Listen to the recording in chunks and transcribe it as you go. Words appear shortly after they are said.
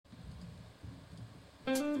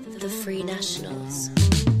The Free Nationals.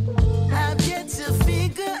 I've yet to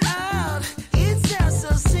figure out. It sounds so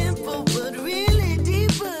simple, but really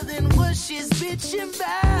deeper than what she's bitching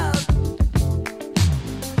about.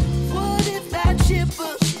 What if I trip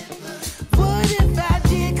her? What if I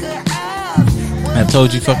dig her out? I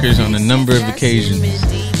told you fuckers on a number of occasions.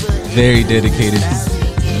 Very dedicated.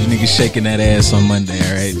 You niggas shaking that ass on Monday,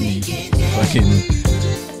 alright? Fucking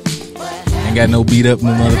ain't got no beat up no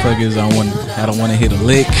motherfuckers. I don't wanna hit a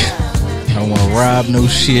lick. I don't wanna rob no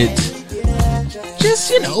shit.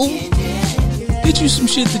 Just, get you some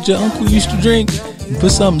shit that your uncle used to drink and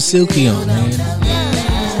put something silky on, man.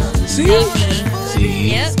 See? Yep.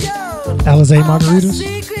 Alizé margaritas.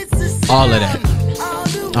 All of that.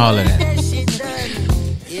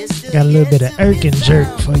 Got a little bit of irk and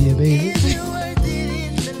jerk for you, baby.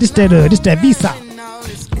 This that visa.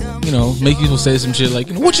 Make people say some shit like,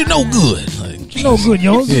 what you know good? Like, You know good,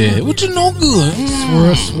 yo. yeah, what you know good?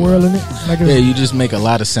 Swirling it. Like Yeah, you just make a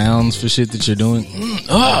lot of sounds for shit that you're doing.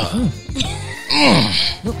 I'll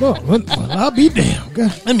be damned.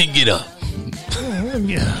 God. Let me get up.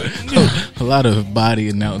 A lot of body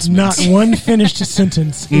announcements. Not one finished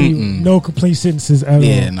sentence. No complete sentences ever.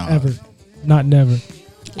 Yeah, no. Ever. Not never.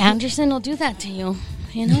 Anderson will do that to you,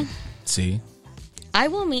 See? I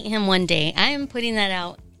will meet him one day. I am putting that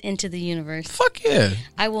out into the universe. Fuck yeah.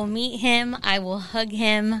 I will meet him. I will hug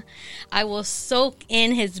him. I will soak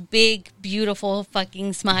in his big, beautiful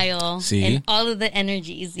fucking smile. See? And all of the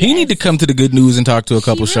energies. He need to come to the Good News and talk to a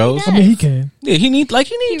couple really shows. does. I mean, he can. Yeah, he need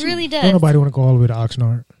He to. really Don't does. nobody want to go all the way to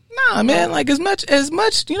Oxnard. Nah, man, like as much,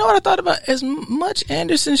 you know what I thought about? As much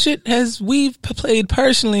Anderson shit as we've played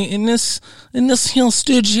personally in this hill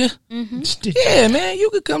studio. Yeah, man, you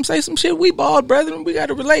could come say some shit. We bald brethren, we got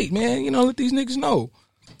to relate, man. Let these niggas know.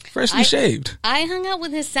 Freshly shaved. I hung out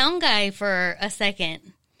with his sound guy for a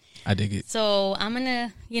second. I dig it. So I'm going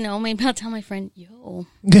to, maybe I'll tell my friend, yo,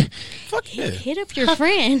 Fuck yeah. hit up your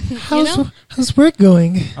friend. How's work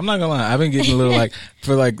going? I'm not gonna lie. I've been getting a little I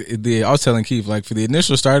was telling Keith, for the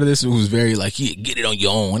initial start of this, it was very yeah, get it on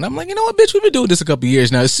your own. And I'm like, you know what, bitch, we've been doing this a couple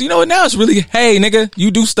years now. So, now it's really, hey, nigga,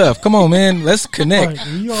 you do stuff. Come on, man. Let's connect. Right,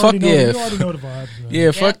 you Fuck already know, yeah. You already know the vibes, man.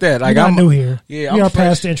 Yeah, fuck that. You're not new here. Yeah, we I'm are fresh.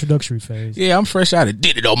 past the introductory phase. Yeah, I'm fresh out of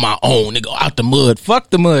did it on my own, nigga, out the mud.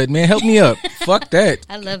 Fuck the mud, man. Help me up. Fuck that.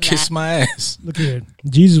 I love Kiss that. my ass. Look here.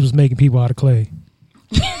 Jesus was making people out of clay.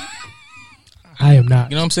 I am not.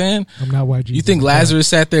 You know what I'm saying? I'm not white Jesus. You think Lazarus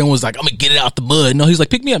sat there and was like, I'm gonna get it out the mud? No, he's like,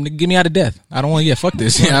 pick me up, nigga, get me out of death. I don't want, fuck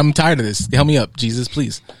this. I'm tired of this. Help me up, Jesus,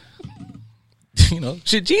 please.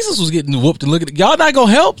 Shit, Jesus was getting whooped and look at y'all not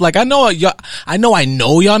gonna help. Like I know y'all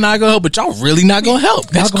not gonna help, but y'all really not gonna help.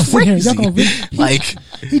 That's Y'all gonna crazy. sit here, y'all gonna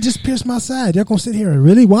he just pierced my side. Y'all gonna sit here and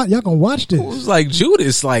really watch? Y'all gonna watch this? It was like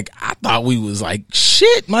Judas. Like I thought we was like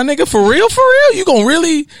shit, my nigga. For real? You gonna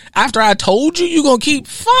really? After I told you, you gonna keep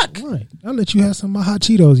fuck? Right. I'll let you have some of my hot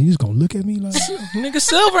Cheetos, and you just gonna look at me like Nigga,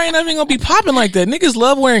 silver ain't even gonna be popping like that. Niggas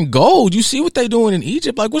love wearing gold. You see what they doing in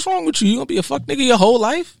Egypt? Like, what's wrong with you? You gonna be a fuck nigga your whole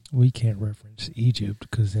life? we can't reference Egypt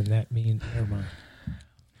because then that means never mind.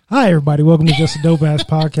 Hi everybody, welcome to Just a Dope Ass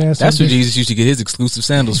Podcast. That's where Jesus used to get his exclusive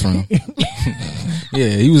sandals from. Yeah,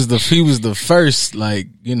 he was the first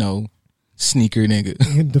sneaker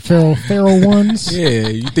nigga. The Pharaoh ones. Yeah,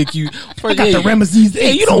 you think you I got the Ramesses. Yeah,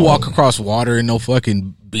 you don't walk across water in no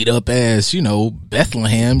fucking beat up ass,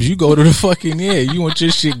 Bethlehem's. You go to the fucking you want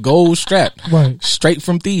your shit gold strapped, Right. Straight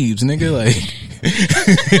from Thebes, nigga. Like,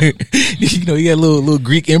 he had a little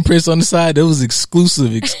Greek impress on the side. That was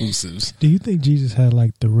exclusives. Do you think Jesus had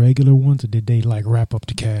like the regular ones, or did they like wrap up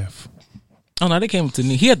the calf? Oh no, they came to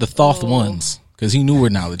me. He had the Thoth ones because he knew where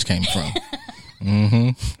knowledge came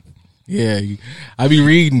from. Yeah, I be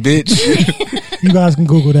reading, bitch. You guys can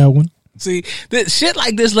Google that one. See, that shit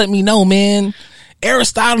like this let me know, man.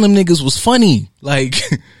 Aristotle and them niggas was funny. Like,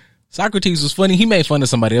 Socrates was funny. He made fun of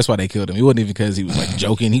somebody. That's why they killed him. It wasn't even because he was like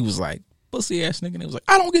joking. He was like, pussy ass nigga. And he was like,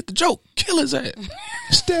 I don't get the joke. Kill his ass.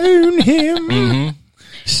 Stone him.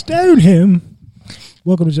 Stone him.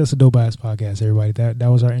 Welcome to Just a Dope Ass Podcast, everybody. That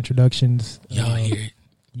was our introductions. Y'all hear it.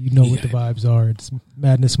 You know what the vibes are. It's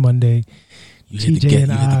Madness Monday. You hear TJ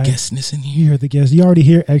and the I. guestness in here. You hear the guest. You already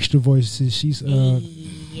hear extra voices. She's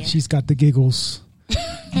got the giggles.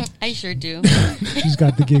 I sure do. She's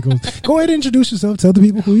got the giggles. Go ahead and introduce yourself. Tell the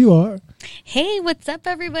people who you are. Hey, what's up,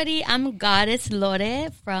 everybody? I'm Goddess Lore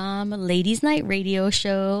from Ladies Night Radio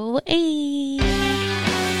Show. Hey.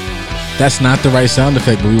 That's not the right sound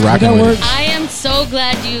effect, but we rocking That with works. it. I am so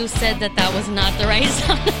glad you said that was not the right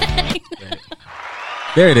sound effect.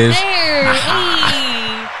 There it is. There. Hey.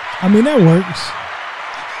 I mean, that works.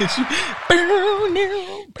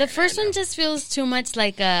 The first one just feels too much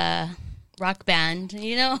like a rock band,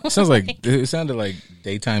 you know? Sounds like it sounded like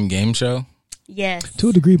daytime game show. Yes. To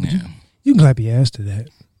a degree, but you can clap your ass to that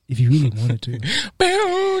if you really wanted to.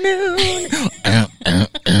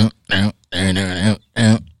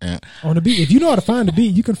 On the beat, if you know how to find the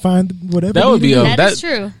beat, you can find whatever. That would be That is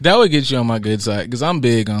true. That would get you on my good side because I'm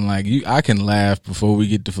big on like I can laugh before we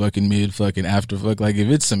get to fucking mid fucking after fuck. Like if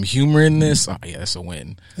it's some humor in this, oh yeah, that's a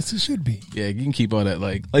win. As it should be. Yeah, you can keep all that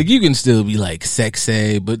like you can still be like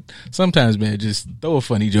sexy, but sometimes man, just throw a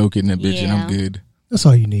funny joke in that bitch and I'm good. That's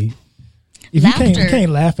all you need. If you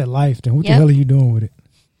can't laugh at life, then what the hell are you doing with it?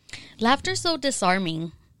 Laughter's so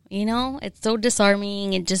disarming. You know, it's so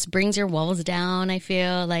disarming. It just brings your walls down. I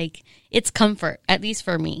feel like it's comfort, at least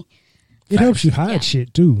for me. It helps you hide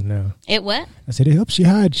shit too. Now, it what? I said it helps you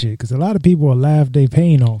hide shit because a lot of people will laugh their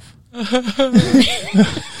pain off. You're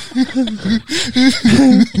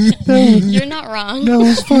not wrong. That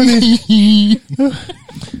was funny.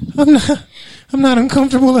 I'm not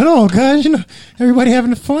uncomfortable at all, guys. You know, everybody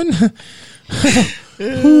having fun.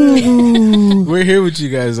 We're here with you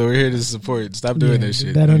guys. We're here to support. Stop doing that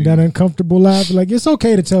shit. That uncomfortable laugh. Like it's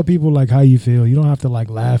okay to tell people like how you feel. You don't have to like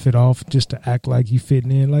laugh it off just to act like you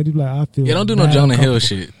fitting in. Like I feel. Yeah, don't do no Jonah Hill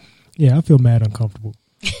shit. Yeah, I feel mad uncomfortable.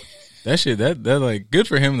 That shit, that like good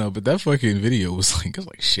for him though. But that fucking video was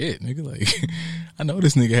like shit, nigga. Like I know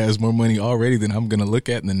this nigga has more money already than I'm gonna look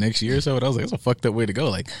at in the next year or so. But I was like, that's a fucked up way to go.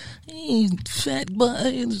 Like, hey, fat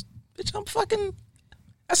boy, bitch, I'm fucking.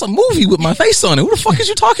 That's a movie with my face on it. Who the fuck is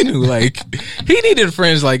you talking to? Like, he needed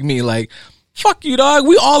friends like me. Like, fuck you, dog.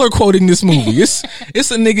 We all are quoting this movie. It's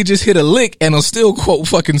a nigga just hit a lick and will still quote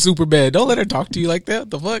fucking Superbad. Don't let her talk to you like that.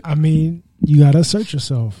 The fuck? I mean, you gotta assert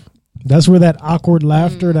yourself. That's where that awkward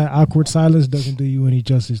laughter, that awkward silence doesn't do you any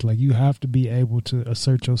justice. Like, you have to be able to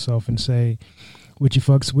assert yourself and say what you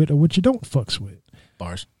fucks with or what you don't fucks with.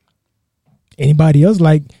 Bars. Anybody else,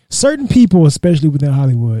 like certain people, especially within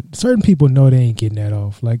Hollywood, certain people know they ain't getting that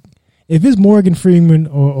off. Like if it's Morgan Freeman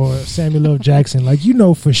or Samuel L. Jackson, like you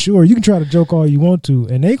know for sure, you can try to joke all you want to,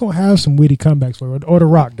 and they gonna have some witty comebacks for it. Or The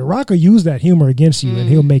Rock. The Rock will use that humor against you, and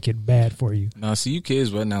he'll make it bad for you. Now, see, you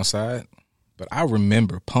kids wasn't outside, but I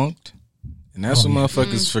remember Punk'd. And that's what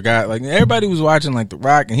motherfuckers forgot. Like, everybody was watching, like, The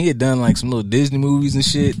Rock, and he had done, like, some little Disney movies and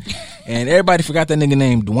shit. And everybody forgot that nigga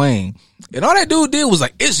named Dwayne. And all that dude did was,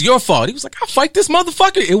 like, it's your fault. He was like, I'll fight this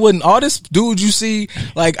motherfucker. It wasn't all this dude you see.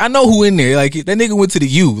 Like, I know who in there. Like, that nigga went to the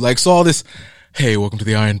U. Like, saw all this, hey, welcome to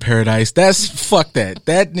the Iron Paradise. Fuck that.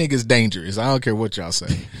 That nigga's dangerous. I don't care what y'all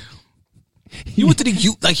say. He went to the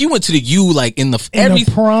U, like, he went to the U, like, in the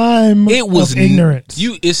prime of ignorance.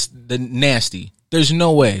 It's the nasty. There's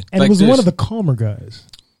no way. And like, it was one of the calmer guys.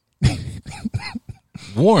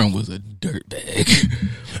 Warren was a dirtbag.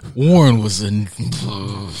 Warren was a.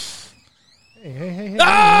 Hey.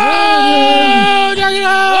 Oh,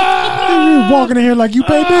 you walking in here like you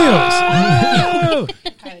pay bills.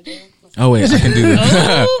 Oh, wait, I can do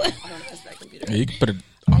that. Yeah, you can put it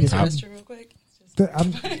on top.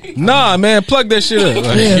 Nah, man, plug that shit up.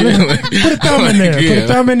 Like, put a thumb in there. Put a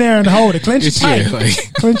thumb in there and hold it. Clench it tight.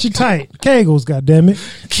 Clench it tight. Kegels, goddammit.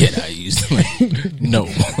 Can I use no.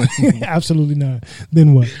 Absolutely not.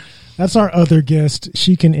 Then what? That's our other guest.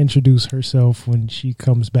 She can introduce herself when she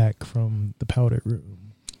comes back from the powder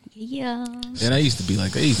room. Yeah. And I used to be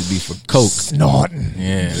for coke. Snorting.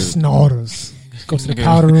 Yeah. Snorters. Go to the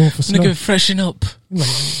powder room for snort. Nigga, freshen up. Like,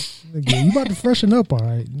 nigga, you about to freshen up, all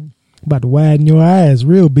right? About to widen your eyes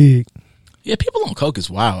real big. Yeah, people on coke is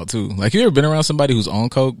wild too. Like, you ever been around somebody who's on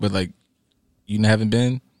coke, but like you haven't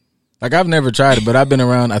been? Like, I've never tried it, but I've been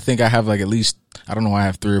around. I think I have like at least, I don't know, I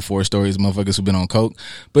have 3 or 4 stories of motherfuckers who've been on coke.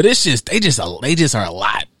 But it's just they just are a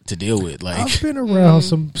lot to deal with. Like, I've been around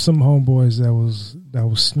some homeboys that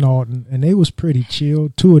was snorting, and they was pretty chill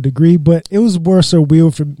to a degree, but it was more so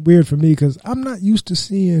weird for me because I'm not used to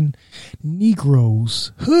seeing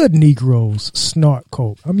hood Negroes snort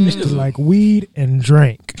coke. I'm used to like weed and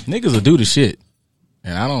drink. Niggas will do the shit,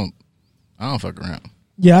 and I don't fuck around.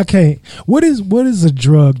 Yeah, I can't. What is a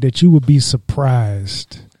drug that you would be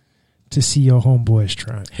surprised to see your homeboys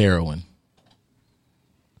trying? Heroin.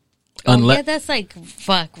 Yeah, that's like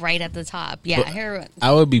right at the top. Yeah, heroin.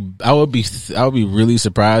 I would be really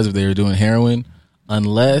surprised if they were doing heroin,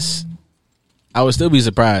 unless I would still be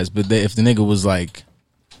surprised. But if the nigga was like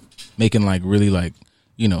making like really like,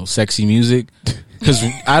 you know, sexy music, because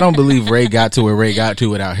I don't believe Ray got to where Ray got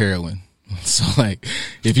to without heroin. So like,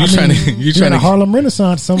 if you're trying to Harlem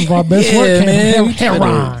Renaissance, some of our best work came from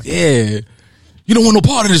heroin. Yeah. You don't want no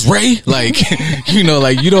part of this, Ray. Like, you know,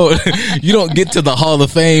 like you don't get to the Hall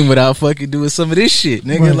of Fame without fucking doing some of this shit,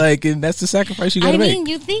 nigga. Right. Like, and that's the sacrifice you gotta make. I mean,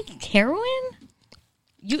 you think heroin?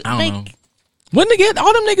 I don't know. When they get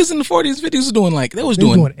all them niggas in the 40s, 50s was doing like they was They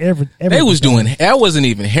doing everything. they was doing that wasn't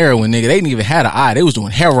even heroin, nigga. They didn't even have an eye. They was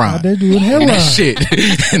doing heroin. They're doing heroin. And that shit,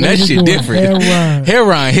 and that was shit doing different. heroin.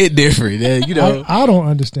 Heroin hit different. You know, I don't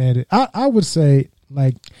understand it. I would say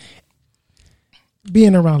like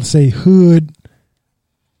being around, say, hood,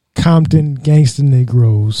 Compton, gangster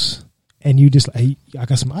Negroes, and you just like, hey, I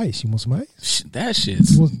got some ice. You want some ice? that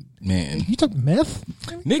shit's You, man. you took meth?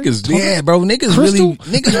 Niggas, yeah, bro. Niggas Crystal?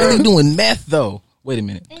 really doing meth though. Wait a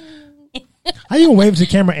minute. How you gonna wave to the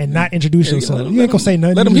camera and not introduce yourself? You ain't gonna say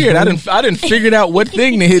nothing. Let them You hear it. just I didn't figure out what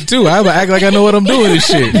thing to hit too. I act like I know what I'm doing and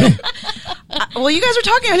shit. Well, you guys were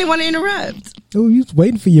talking. I didn't want to interrupt. Oh, you was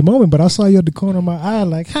waiting for your moment, but I saw you at the corner of my eye,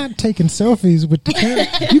 like, I'm taking selfies with the camera.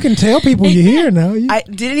 You can tell people you're here now. I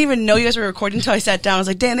didn't even know you guys were recording until I sat down. I was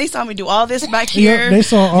like, damn, they saw me do all this back Yeah, here. they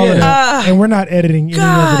saw all of that, and we're not editing any of it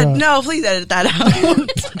God, out. no, please edit that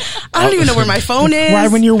out. I don't even know where my phone is. Right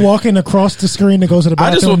when you're walking across the screen to go to the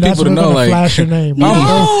I bathroom, just want that's people to when we're know, gonna like, flash your name.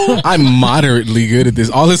 I'm moderately good at this.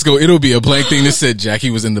 It'll be a blank thing that said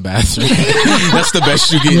Jackie was in the bathroom. That's the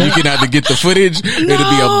best you get. You can either get the footage, it'll be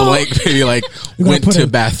a blank, maybe like You're gonna went put to a-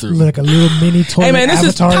 bathroom. like a little mini toilet. Hey man, this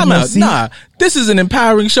is avatar in time your out. seat. Nah, this is an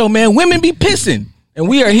empowering show, man. Women be pissing, and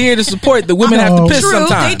we are here to support the women have to No. piss True,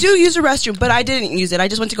 sometimes. they do use the restroom, but I didn't use it. I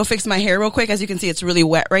just went to go fix my hair real quick. As you can see, it's really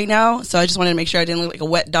wet right now, so I just wanted to make sure I didn't look like a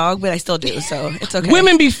wet dog, but I still do, so it's okay.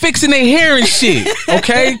 Women be fixing their hair and shit,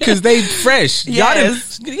 okay? Because they fresh.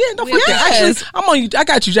 Yes. Y'all didn't, don't forget. Yes. Actually, I'm on you. I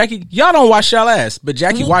got you, Jackie. Y'all don't wash y'all ass, but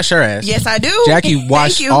Jackie wash her ass. Yes, I do. Jackie Thank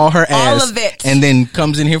wash you. all her ass, all of it, and then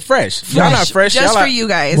comes in here fresh. Y'all not fresh. just y'all for out- you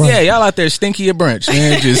guys. Right. Yeah, y'all out there stinky at brunch,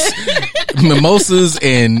 man. Just mimosas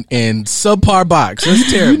and subpar box.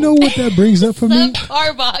 That's terrible. You know what that brings up for me?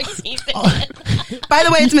 Starbucks. He said. By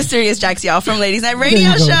the way, it's Mysterious Jax, y'all, from Ladies Night There Radio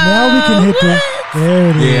you go. Show. Now we can hit the. There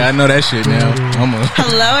it is. Yeah, I know that shit now.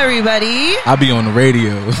 Hello, everybody. I'll be on the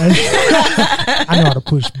radio. I know how to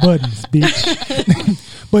push buttons, bitch.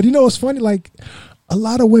 But you know what's funny? Like, a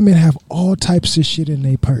lot of women have all types of shit in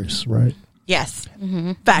their purse, right? Yes,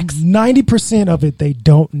 facts. 90% of it they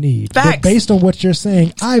don't need. Facts. But based on what you're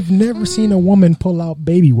saying, I've never seen a woman pull out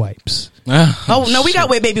baby wipes. Oh no, we got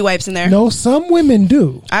wet baby wipes in there. No, some women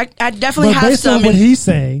do. I definitely But have based some. on what in- he's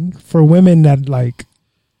saying, for women that like,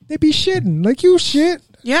 they be shitting. Like, you shit.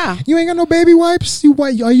 yeah, You ain't got no baby wipes?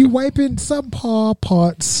 Are you wiping subpar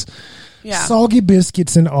parts? yeah. Soggy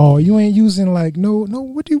biscuits and all. You ain't using like no.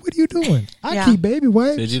 What are you doing? I Yeah. keep baby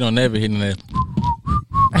wipes. Said you don't never hit in that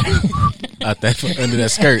out that under that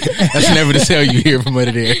skirt. That's never the sound you hear from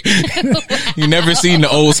under there. You never seen the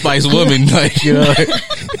Old Spice woman, like, you know.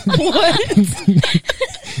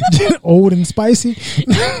 Old and spicy.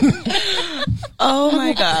 Oh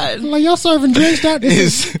my god. Like, y'all serving drinks down there?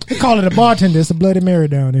 They call it a bartender. It's a Bloody Mary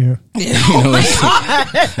down there.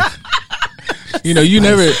 You know, you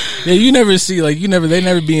never see, like, they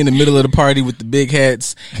never be in the middle of the party with the big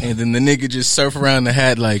hats, and then the nigga just surf around the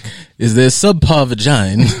hat like, is there subpar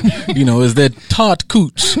vagina? You know, is there taut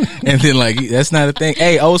cooch? And then, like, that's not a thing.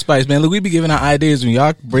 Hey, Old Spice, man, look, we be giving out ideas when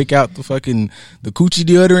y'all break out the coochie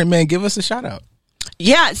deodorant, man. Give us a shout out.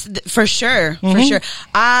 Yeah, for sure, for sure.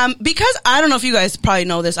 Because I don't know if you guys probably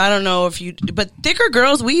know this. I don't know if you, but thicker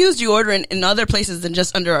girls, we use deodorant in other places than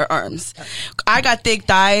just under our arms. I got thick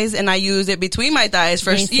thighs, and I use it between my thighs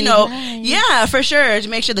for, Racy you know, thighs. yeah, for sure, to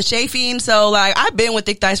make sure the chafing. So, like, I've been with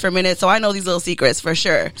thick thighs for a minute, so I know these little secrets for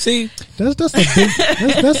sure. See, That's a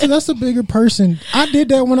big, that's a bigger person. I did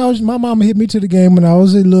that when my mama hit me to the game when I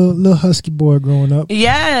was a little husky boy growing up.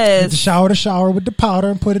 Yes. Shower with the powder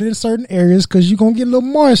and put it in certain areas because you're gonna get a little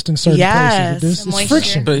moist in certain Yes. places. The It's moisture.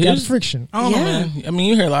 friction. But You got here's- friction. I don't know, Yeah. man. I mean,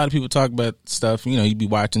 you hear a lot of people talk about stuff. You know, you be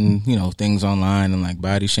watching, you know, things online and like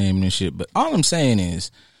body shaming and shit. But all I'm saying is,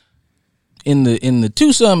 in the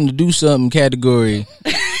do something to do something category,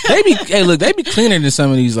 they be cleaner than some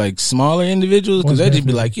of these like smaller individuals because Most they just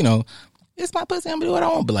be definitely. like, you know, it's my pussy, I'm gonna do what I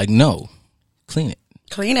want. But like, no, clean it.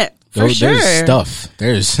 Clean it. For sure. There's stuff.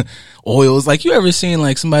 There's oils. Like, you ever seen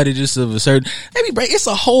like somebody just of a certain, it's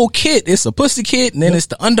a whole kit. It's a pussy kit, and then it's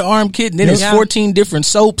the underarm kit, and then it's Yep. 14 different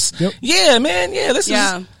soaps. Yep. Yeah, man. Yeah, this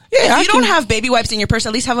Yeah. is. Yeah, if you don't have baby wipes in your purse,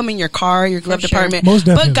 at least have them in your car, your glove sure. department. Most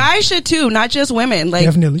definitely. But guys should too, not just women. Like,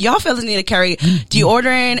 Definitely. y'all fellas need to carry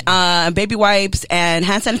deodorant, baby wipes, and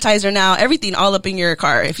hand sanitizer now. Everything all up in your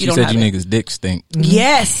car if you She don't said have you it. niggas dicks stink.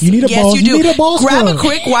 Yes, You need a yes, ball- you do. you need a ball Grab scrub. a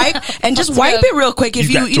quick wipe and just wipe it real quick. If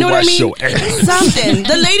You you, got you to know what I wash mean. your ass. Something.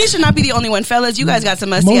 The ladies should not be the only one, fellas. You guys got some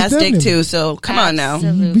musty Most ass dick definitely. too. So come on now.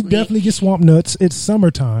 Absolutely. We definitely get swamp nuts. It's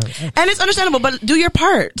summertime. And it's understandable, but do your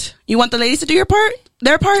part. You want the ladies to do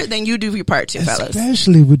their part, then you do your part too, fellas.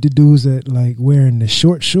 Especially with the dudes that like wearing the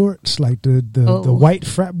short shorts, like the Oh. white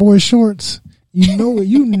frat boy shorts. You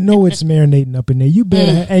know it's marinating up in there. You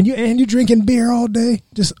better and you drinking beer all day.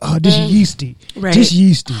 Just yeasty, Right. just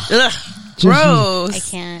yeasty. Ugh, Just gross. I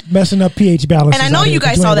can't. messing up pH balance. And I know you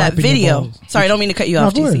guys saw that video. Sorry, I don't mean to cut you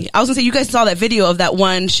off, go TC. ahead. I was gonna say you guys saw that video of that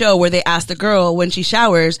one show where they asked the girl when she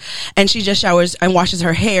showers, and she just showers and washes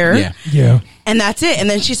her hair. Yeah. Yeah. And that's it. And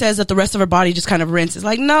then she says that the rest of her body just kind of rinses.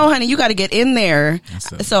 Like, no, honey, you got to get in there.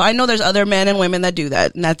 That's So I know there's other men and women that do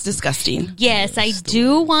that, and that's disgusting. Yes, I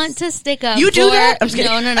do want to stick up. You do for- that? I'm just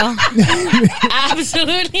kidding. No.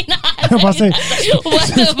 Absolutely not. I'm about to say, What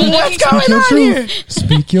the What's fuck? going speak your on truth. here?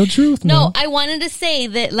 Speak your truth. No, man. I wanted to say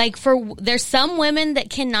that, like, there's some women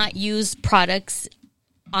that cannot use products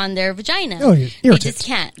on their vagina. Oh, yeah. They Irritates. just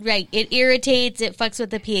can't. Right. It irritates. It fucks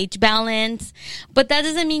with the pH balance. But that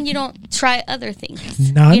doesn't mean you don't try other things.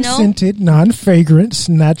 You know? Non-scented, non-fragrance,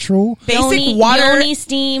 natural. Basic water. Yoni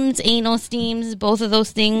steams, anal steams, both of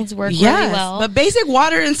those things work really Yes, well. but basic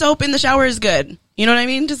water and soap in the shower is good. You know what I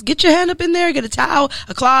mean? Just get your hand up in there, get a towel,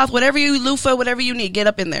 a cloth, whatever you loofah, whatever you need, get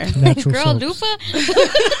up in there. Natural Girl, soaps.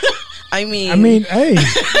 loofah? I mean, hey,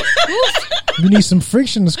 you need some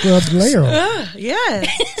friction to scrub the layer off. yes.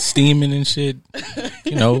 Steaming and shit.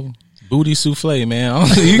 You know, booty souffle, man.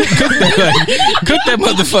 You can cook that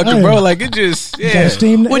motherfucker, bro. Like it just, You yeah. gotta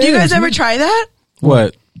steam the Would you air, guys ever man. try that?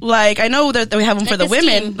 What? Like, I know that we have them for Like the a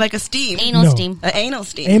women, steam. like a steam. Anal No. steam. An anal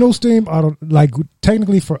steam. Anal steam, I don't like.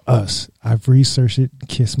 Technically, for us, I've researched it.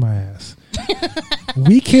 Kiss my ass.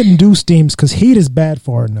 We couldn't do steams because heat is bad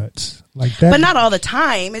for our nuts. Like that. But not all the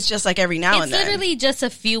time. It's just like every now It's and then. literally just a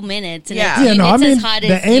few minutes. And Yeah. it's, Yeah, no, I it's mean as hot the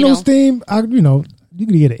as, anal steam. You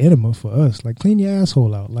can get an enema for us. Like clean your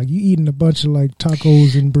asshole out. Like you eating a bunch of like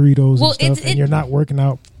tacos and burritos Well, and stuff, it's- and you're not working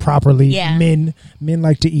out properly. Yeah. Men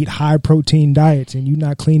like to eat high protein diets, and you're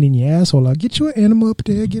not cleaning your asshole out. Get you an enema up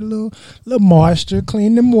there. Get a little moisture.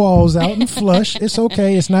 Clean them walls out and flush. It's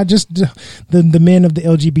okay. It's not just the men of the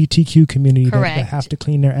LGBTQ community that Correct. have to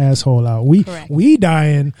clean their asshole out. Correct. We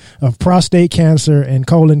dying of prostate cancer and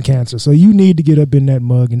colon cancer. So you need to get up in that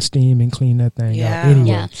mug and steam and clean that thing Yeah. out anyway.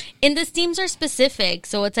 Yeah. And the steams are specific.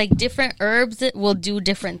 So it's like different herbs that will do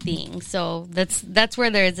different things. So that's where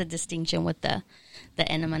there is a distinction with the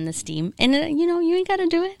enema and the steam. And, you ain't got to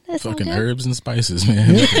do it. That's all Fucking good. herbs and spices,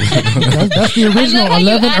 man. That's the I original love how you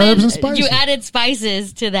 11 added- herbs and spices. You added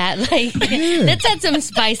spices to that. Like, let's add some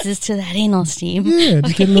spices to that anal steam. Yeah,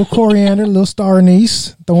 just get a little coriander, a little star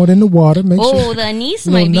anise, throw it in the water. Make Oh, sure. the anise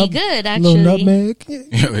little might be nut- good, Little actually. nutmeg. Yeah,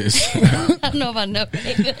 Yo, it's- I don't know about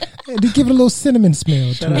nutmeg. yeah, just give it a little cinnamon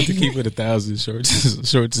smell Shout to out it. to Keep It 1,000.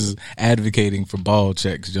 Shorts is advocating for ball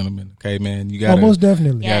checks, gentlemen. Okay, man, you gotta Most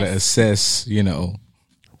definitely. Yeah. gotta assess.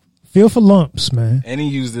 Feel for lumps, man. And he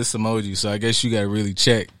used this emoji, so I guess you gotta really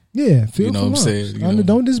check. Yeah, feel You know for what I'm lumps. saying, you know.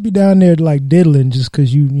 Don't just be down there like diddling just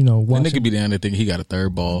because you That watching. nigga be down there thinking he got a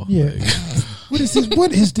third ball. Yeah. Like, What is this?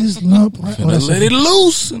 What is this lump? Oh, finna that's let a, it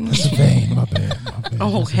loose. that's a vein. My bad.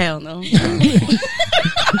 Oh, hell no.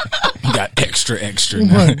 He got extra.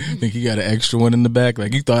 Now. Right. Think he got an extra one in the back.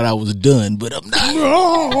 Like you thought I was done, but I'm not.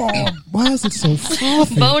 Oh, why is it so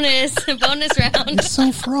frothy? bonus round. It's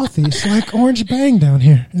so frothy. It's like Orange Bang down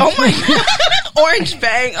here. Oh my God. Orange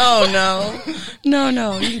Bang. Oh, no.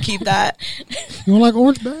 No, you can keep that. You want like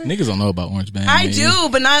Orange Bang? Niggas don't know about Orange Bang. I man. do,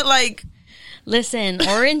 but not like. Listen,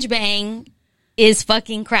 Orange Bang is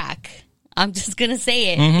fucking crack. I'm just gonna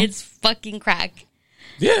say it. It's fucking crack.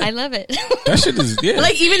 Yeah, I love it. that shit is. Yeah,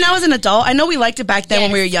 Like, even now as an adult, I know we liked it back then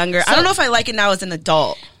when we were Yes. younger. I So- don't know if I like it now as an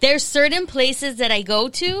adult. There's certain places that I go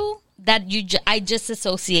to that I just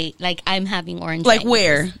associate like I'm having Orange Like, Bang.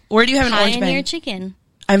 where? Where do you have an Orange Pioneer Bang? Chicken.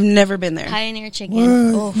 I've never been there. Pioneer Chicken. What?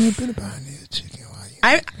 Oh. Never been behind this chicken.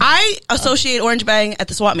 Why you- I associate Orange Bang at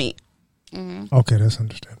the swap meet. Okay, that's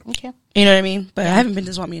understandable. Okay. You know what I mean? But I haven't been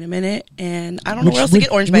to swap meet in a minute, and I don't know where else to get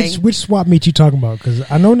Orange Bang. Which swap meet you talking about? Because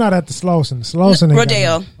I know not at the Slauson. Slauson ain't got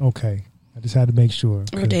Rodeo. no- Okay, I just had to make sure.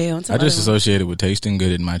 'Cause Rodeo. and some I just other one. associated with tasting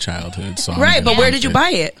good in my childhood. So I'm Right, gonna but where take did you it.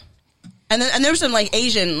 buy it? And there were some like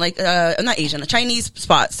Asian, like not Asian, Chinese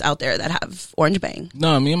spots out there that have Orange Bang.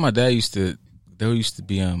 No, me and my dad used to. There used to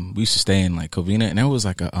be we used to stay in like Covina, and there was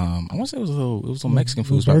like a I want to say it was a Mexican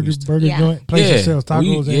food spot. we used to- burger Yeah. joint place that sells tacos.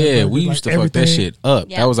 and we burgers, used like to fuck that everything. shit up.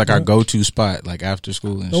 Yeah. That was like our go-to spot, like after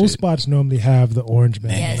school and Those shit. spots normally have the Orange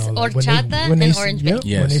Bang. Yes, and all that. When horchata and Orange Bang. Yep,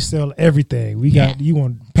 Yes. when they sell everything. We got Yeah. you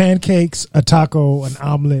want pancakes, a taco, an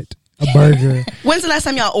omelet, a burger. When's the last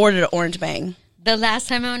time y'all ordered an Orange Bang? The last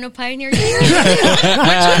time I went to Pioneer, Which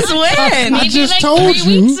was when? maybe just like told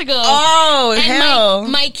 3 you. weeks ago. Oh, And hell.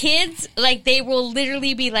 my kids, like, they will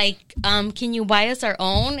literally be like, can you buy us our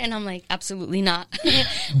own? And I'm like, absolutely not.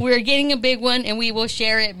 We're getting a big one and we will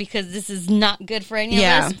share it because this is not good for any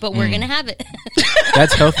Yeah. of us, but we're going to have it.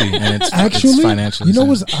 That's healthy, and it's Actually, financial. you know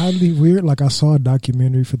what's oddly weird? Like I saw a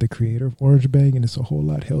documentary for the creator of Orange Bang, and it's a whole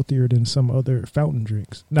lot healthier than some other fountain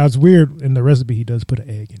drinks. Now it's weird in the recipe; he does put an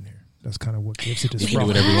egg in there. That's kind of what gives it You its can do raw.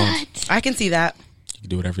 whatever he wants. I can see that. You can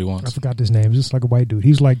do whatever he I wants. forgot his name. It's just like a white dude.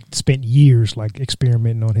 He's like spent years like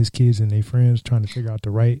experimenting on his kids and their friends, trying to figure out the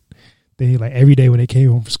right. Then he like every day when they came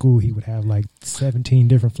home from school, he would have like 17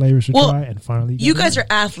 different flavors to Well, try, and finally, You guys are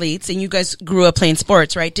athletes and you guys grew up playing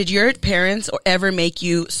sports, right? Did your parents ever make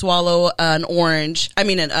you swallow an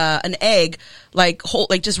egg, like whole,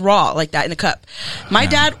 like just raw, like that in a cup? My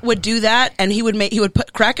dad would do that, and he would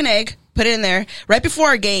crack an egg, put it in there right before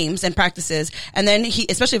our games and practices, and then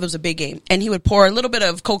especially if it was a big game, and he would pour a little bit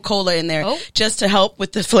of Coca-Cola in there just to help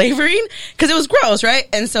with the flavoring, because it was gross, right?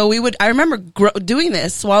 And so I remember doing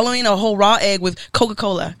this, swallowing a whole raw egg with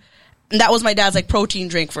Coca-Cola. And that was my dad's like protein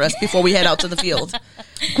drink for us before we head out to the field.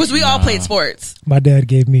 Because we all played sports. My dad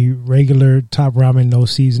gave me regular top ramen, no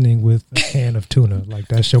seasoning, with a can of tuna. Like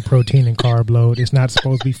that's your protein and carb load. It's not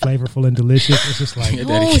supposed to be flavorful and delicious. It's just like Your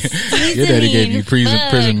daddy gave you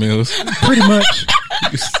prison meals. pretty much.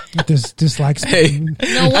 just like Hey,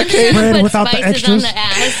 No wonder can't- you Bread put without the spices on extras. the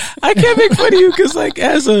ass. I can't make fun of you because, like,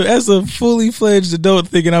 as a fully fledged adult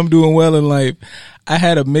thinking I'm doing well in life, I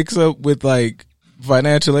had a mix up with like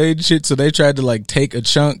financial aid shit. So they tried to like take a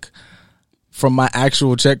chunk from my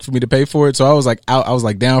actual check for me to pay for it. So I was like out. I was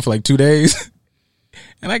like down for like 2 days,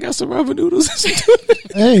 and I got some ramen noodles. And some tuna.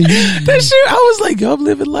 hey, That shit, I was like, yo, I'm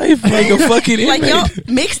living life like a fucking Like, inmate. y'all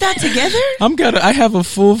mix that together? I have a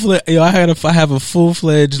full fledged, I have a full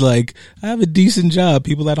fledged, like, I have a decent job.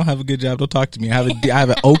 People that don't have a good job, don't talk to me. I have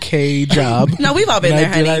an okay job. No, we've all been there,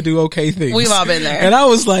 honey. I do okay things. We've all been there. And I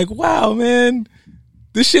was like, wow, man,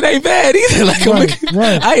 this shit ain't bad either. Like,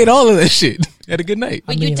 Right. I ate all of that shit. Had a good night.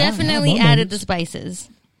 But mean, you I definitely have my added moments. the spices.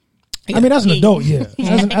 I mean, as an adult, yeah.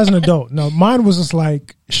 As an adult, no, mine was just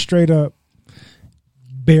like straight up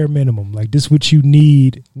bare minimum. Like this, what you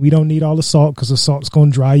need. We don't need all the salt because the salt's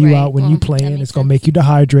gonna dry you Right. out when Well, you that playing. makes It's gonna sense. make you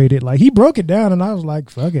dehydrated. Like he broke it down, and I was like,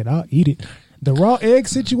 "Fuck it, I'll eat it." The raw egg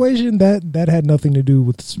situation that had nothing to do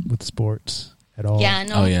with sports at all. Yeah,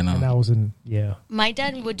 no. Oh, yeah, and that no. was yeah. My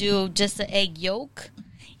dad would do just the egg yolk,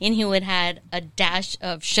 and he would had a dash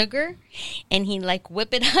of sugar, and he'd like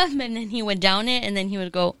whip it up, and then he would down it, and then he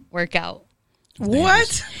would go work out.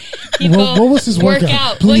 What? He'd What was his work workout?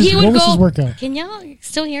 out. Please, he would what was go, his workout? Can y'all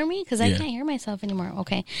still hear me? Because I Yeah. can't hear myself anymore.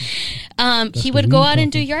 Okay. He what would we go out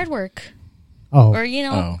and do talking. yard work, Oh, or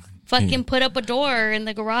Oh. fucking put up a door in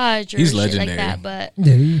the garage or He's shit legendary. like that. But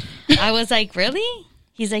yeah. I was like, really?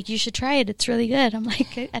 He's like, you should try it. It's really good. I'm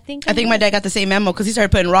like, I think My dad got the same memo because he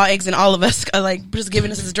started putting raw eggs in all of us, like just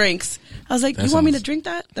giving us his drinks. I was like, That you want me to sounds- drink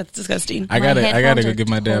that? That's disgusting. I My gotta headphones go are give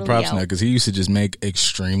my dad totally props out. now because he used to just make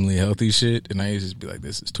extremely healthy shit, and I used to just be like,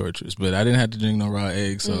 "This is torturous." But I didn't have to drink no raw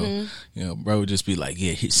eggs, so bro would just be like,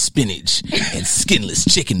 "Yeah, here's spinach and skinless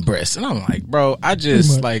chicken breast," and I'm like, "Bro, I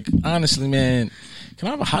just much. like honestly, man, can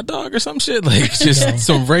I have a hot dog or some shit? Like just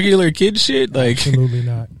some regular kid shit, like." Absolutely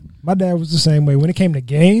not. My dad was the same way. When it came to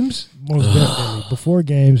games, most definitely. Before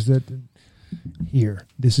games, here,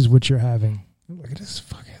 this is what you're having. Look at this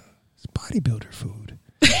it's bodybuilder food.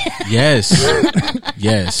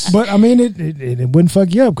 Yes. But I mean, it wouldn't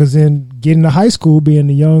fuck you up because then getting to high school, being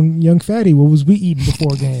a young fatty, what was we eating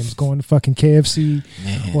before games? Going to fucking KFC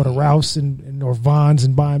or the Rouse or Vons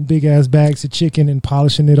and buying big ass bags of chicken and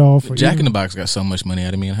polishing it off. Or Jack in eating- the Box got so much money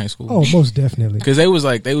out of me in high school. Oh, most definitely. Because they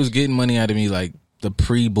was getting money out of me like the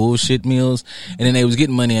pre-bullshit meals, and then they was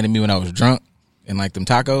getting money out of me when I was drunk and like them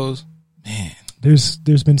tacos. Man, There's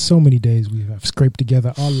been so many days we have scraped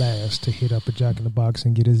together our last to hit up a Jack in the Box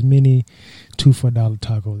and get as many $2 for $1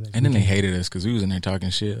 tacos. and then they hated us because we was in there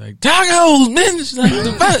talking shit like tacos, man. It's like,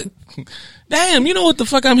 the fuck? Damn, you know what the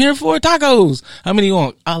fuck I'm here for? Tacos. How many you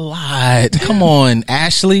want? A lot. Come on,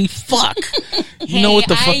 Ashley. Fuck. You know what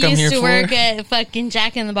the fuck I I'm used here to for? work at fucking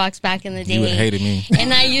Jack in the Box back in the day. You would've hated me.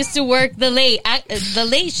 And I used to work the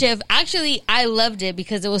late shift. Actually, I loved it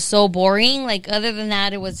because it was so boring. Like, other than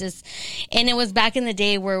that, it was just, and it was back in the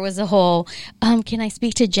day where it was a whole, can I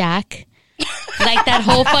speak to Jack? Like that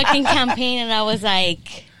whole fucking campaign. And I was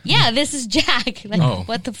like, yeah, this is Jack. Like, Oh.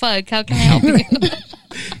 what the fuck? How can I help you?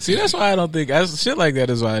 See, that's why I don't think shit like that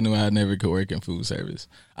is why I knew I never could work in food service.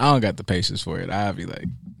 I don't got the patience for it. I'd be like,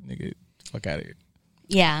 nigga, fuck out of here.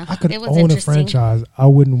 Yeah, I could it was own a interesting. franchise. I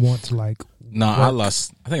wouldn't want to like. No, I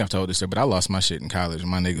think I've told this story, but I lost my shit in college when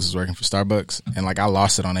my niggas was working for Starbucks, and like I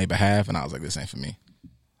lost it on their behalf, and I was like, this ain't for me.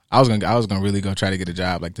 I was gonna really go try to get a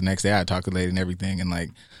job. Like the next day, I talked to the lady and everything, and like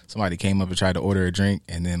somebody came up and tried to order a drink,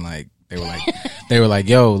 and then like they were like,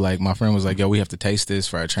 yo, like my friend was like, yo, we have to taste this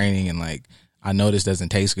for our training, and like I know this doesn't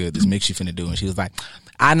taste good. This mix you finna do, and she was like,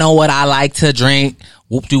 I know what I like to drink.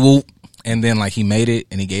 Whoop de whoop. And then like he made it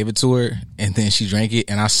and he gave it to her, and then she drank it,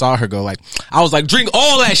 and I saw her go like, I was like, drink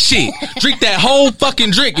all that shit, drink that whole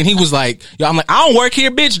fucking drink. And he was like, yo, I'm like, I don't work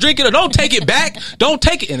here, bitch, drink it or don't take it back, don't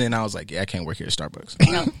take it. And then I was like, yeah, I can't work here at Starbucks.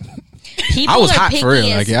 No. People I was are hot for real.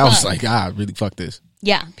 picky Like as I was fuck. like, really fuck this.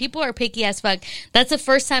 Yeah, people are picky as fuck. That's the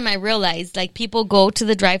first time I realized, like, people go to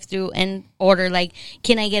the drive-thru and order, like,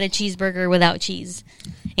 can I get a cheeseburger without cheese?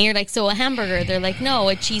 And you're like, so a hamburger? They're like, no,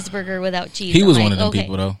 a cheeseburger without cheese. He I'm was like, one of them okay.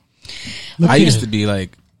 people though. Look I here. used to be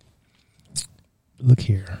like, Look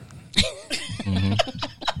here.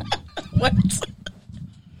 What?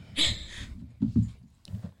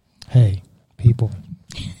 Hey, people,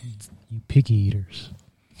 you picky eaters.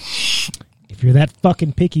 If you're that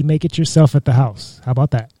fucking picky, make it yourself at the house. How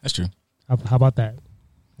about that? that's true. How about that?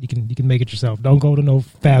 You can make it yourself. Don't go to no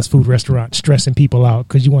fast food restaurant stressing people out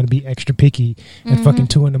because you want to be extra picky at fucking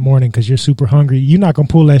 2 a.m. because you're super hungry. You're not gonna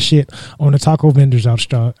pull that shit on the taco vendors out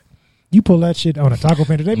there. You pull that shit on a taco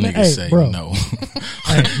vendor. They Niggas hey, say bro. no.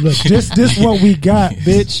 Hey, look, this what we got,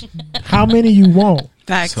 bitch. How many you want?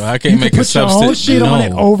 Facts. So I You can't can make a put your substitute. own shit no. on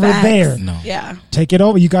it over Facts. there. No. Yeah. Take it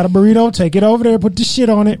over. You got a burrito? Take it over there. Put the shit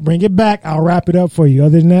on it. Bring it back. I'll wrap it up for you.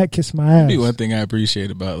 Other than that, kiss my ass. Be one thing I appreciate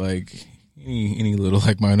about like any little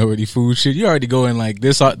like minority food shit. You already go in like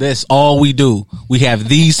this. That's all we do. We have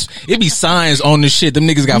these. It be signs on the shit. Them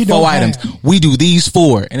niggas got We 4 don't items. have. We do these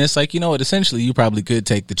 4, and it's like, you know what? Essentially, you probably could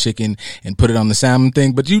take the chicken and put it on the salmon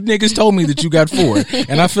thing, but you niggas told me that you got 4,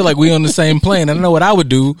 and I feel like we on the same plane. I don't know what I would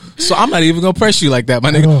do, so I'm not even gonna press you like that, my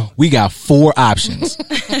nigga. know. We got 4 options,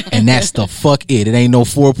 and that's the fuck it. It ain't no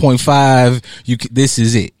 4.5. This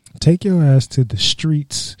is it. Take your ass to the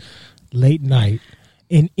streets late night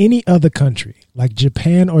in any other country like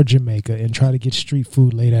Japan or Jamaica and try to get street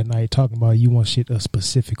food late at night talking about you want shit a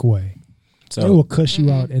specific way. They will So, cuss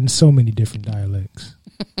you out in so many different dialects.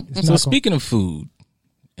 It's so not gon- speaking of food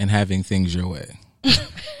and having things your way.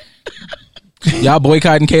 Y'all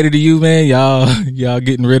boycott and cater to you, man. Y'all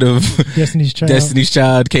getting rid of Destiny's Child. Destiny's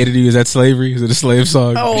Child. Cater to you. Is that slavery? Is it a slave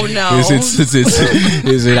song? Oh, no.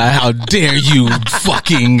 Is it? How dare you?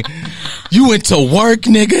 Fucking! You went to work,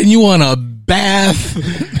 nigga, and you want a bath.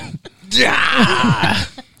 Ah.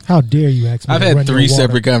 How dare you ask me I've to had run your 3 water.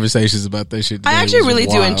 separate conversations about that shit. Today. I It actually was really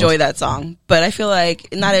do wild. enjoy that song, but I feel like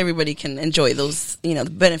not everybody can enjoy those, the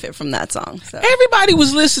benefit from that song. So. Everybody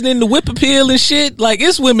was listening to Whip Appeal and shit. Like,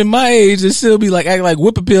 it's women my age that still be like, acting like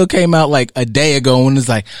Whip Appeal came out like a day ago and it's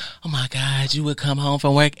like, oh my God, you would come home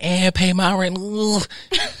from work and pay my rent. Ugh.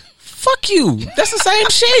 Fuck you. That's the same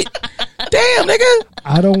shit. Damn, nigga.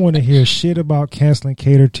 I don't want to hear shit about canceling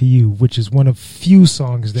Cater to You, which is one of few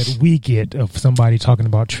songs that we get of somebody talking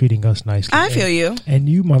about treating us nicely. I feel you. And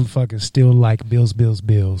you motherfuckers still like Bills, Bills,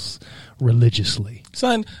 Bills religiously.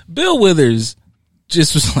 Son, Bill Withers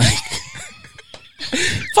just was like,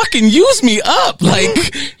 fucking use me up. Like,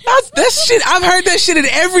 that shit, I've heard that shit at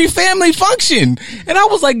every family function. And I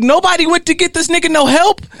was like, nobody went to get this nigga no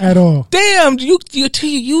help. At all. Damn, you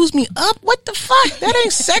use me up? What the fuck? That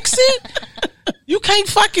ain't sexy. You can't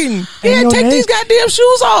fucking your take name- these goddamn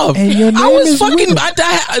shoes off. and your I name was is fucking. Withers.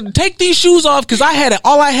 I take these shoes off because I had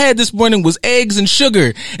all I had this morning was eggs and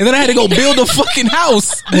sugar, and then I had to go build a fucking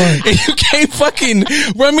house. Right. And you can't fucking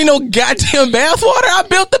run me no goddamn bath water. I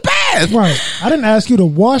built the bath. Right. I didn't ask you to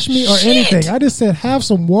wash me or Shit. anything. I just said have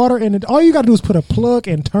some water in it. All you got to do is put a plug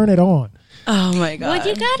and turn it on. Oh my god. Well,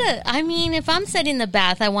 you gotta. I mean, if I'm setting the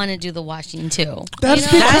bath, I want to do the washing too. That's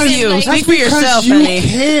You know? because That's you. Like, Speak for because yourself, you honey.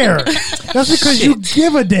 care. That's because you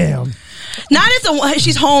give a damn. Not if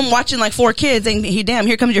she's home watching like 4 kids and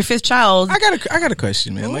here comes your 5th child. I got a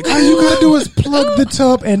question, man. Like, All you gotta do is plug the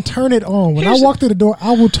tub and turn it on. When I walk through the door,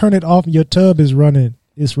 I will turn it off. Your tub is running.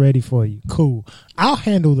 It's ready for you. Cool. I'll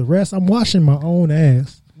handle the rest. I'm washing my own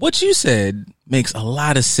ass. what you said makes a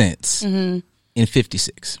lot of sense. In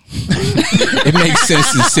 56. It makes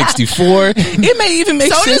sense in 64. It may even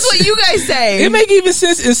make So sense. does what you guys say. It make even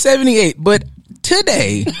sense in 78. But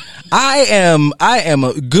today, I am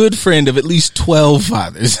a good friend of at least 12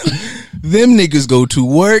 fathers. Them niggas go to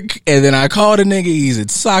work, and then I call the nigga. He's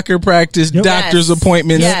at soccer practice, Yep. doctor's Yes.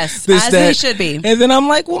 appointments, Yes, this, as that. he should be. And then I'm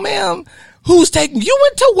like, well, ma'am, who's taking? You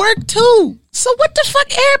went to work too. So what the fuck?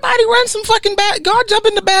 Everybody run some fucking bath. Go jump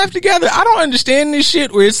in the bath together. I don't understand this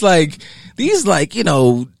shit where it's like these like,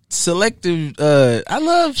 selective, I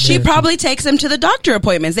love. She probably takes them to the doctor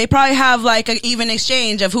appointments. They probably have like an even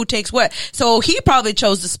exchange of who takes what. So he probably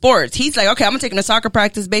chose the sports. He's like, okay, I'm gonna take him to soccer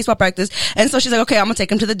practice, baseball practice. And so she's like, okay, I'm gonna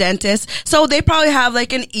take him to the dentist. So they probably have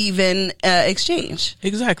like an even exchange.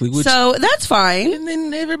 Exactly. So that's fine. And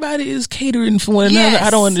then everybody is catering for one another. Yes. I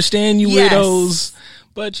don't understand you Yes. widows.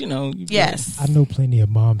 But, Yes. I know plenty of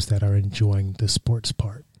moms that are enjoying the sports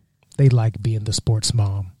part. They like being the sports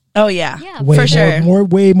mom. Oh yeah. Yeah, Way for sure.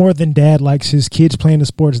 Way more than dad likes his kids playing the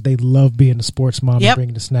sports. They love being the sports mom Yep. and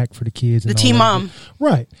bringing the snack for the kids. The And team all that. mom.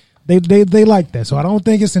 Right. They like that. So I don't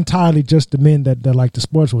think it's entirely just the men that like the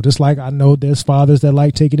sports world. Just like I know there's fathers that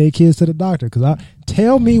like taking their kids to the doctor. Because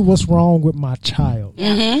tell me what's wrong with my child.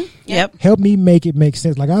 Mm-hmm. Yep. Help me make it make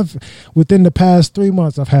sense. Like within the past 3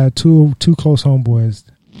 months, I've had two close homeboys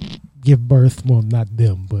give birth. Well, not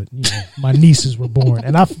them, but my nieces were born,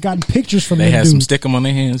 and I've gotten pictures from They them had some dudes. stickum on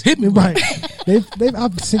their hands. Hit me. Right.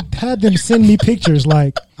 Had them send me pictures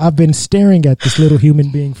like I've been staring at this little human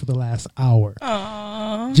being for the last hour.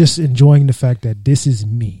 Aww. Just enjoying the fact that this is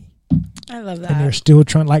me. I love And they're that. still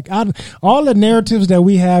trying, all the narratives that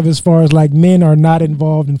we have as far as like men are not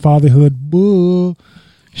involved in fatherhood.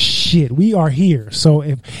 Shit, we are here. So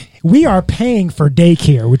if we are paying for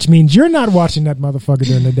daycare, which means you're not watching that motherfucker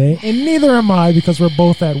during the day, and neither am I because we're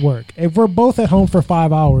both at work. If we're both at home for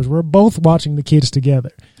 5 hours, we're both watching the kids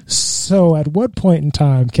together. So at what point in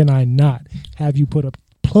time can I not have you put a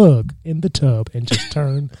plug in the tub and just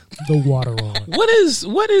turn the water on? What is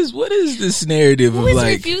this narrative Who of is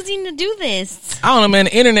like? refusing to do this? I don't know, man.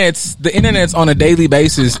 The internet's on a daily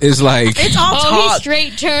basis is like. It's all Oh, he talk.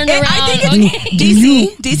 straight turned And around. I think Okay.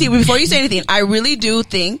 it's DC, before you say anything, I really do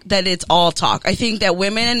think that it's all talk. I think that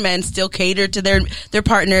women and men still cater to their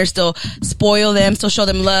partners, still spoil them, still show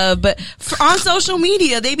them love. But on social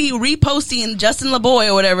media, they be reposting Justin LeBoy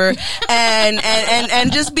or whatever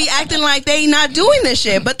and just be acting like they not doing this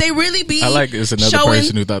shit. But they really be I like it's another showing,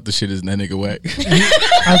 person who thought the shit is that nigga whack.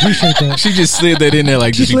 I appreciate that. She just slid that in there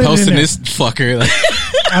like, She just be slid it in posting there. this fucker. Like,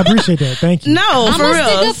 I appreciate that. Thank you. No, I'm for gonna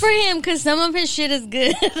stick real. up for him because some of his shit is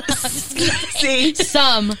good. See,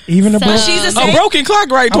 Some. Even a Some. broke, she's a a same. broken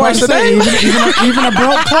clock right I'm about twice to a say, day. even a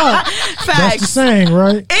broke clock. That's the Facts. saying,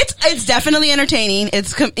 right? It's definitely entertaining.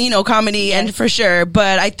 It's comedy and for sure.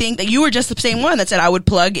 But I think that you were just the same one that said I would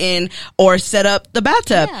plug in or set up the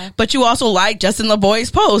bathtub. Yeah. But you also like Justin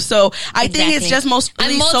LeBoy's post. So I think it's Exactly. just mostly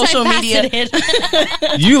I'm social media.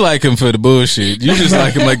 multifaceted. You like him for the bullshit. You just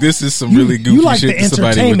like him like this is some really goofy You like shit the that somebody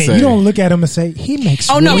would entertainment. say. You don't look at him and say he makes.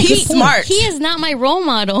 Oh, no, really he's good smart. points. He is not my role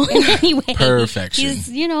model in any way. Perfection. He's,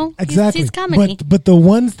 Exactly. he's comedy. But the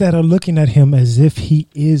ones that are looking at him as if he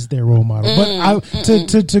is their role model. But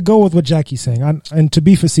to go with what Jackie's saying, and to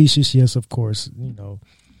be facetious, yes, of course,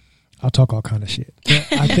 I'll talk all kind of shit. But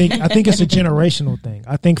I think it's a generational thing.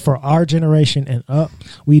 I think for our generation and up,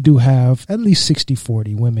 we do have at least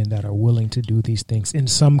 60-40 women that are willing to do these things in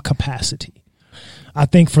some capacity. I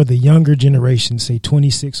think for the younger generation, say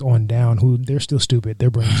 26 on down, who they're still stupid. Their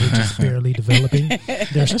brains are just barely developing.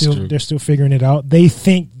 They're still figuring it out. They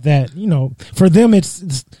think that, for them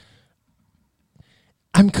it's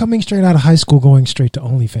I'm coming straight out of high school going straight to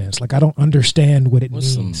OnlyFans. Like I don't understand what it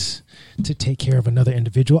means to take care of another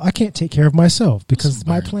individual. I can't take care of myself because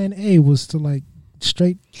my plan A was to like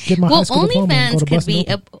straight get my high school diploma and go to Boston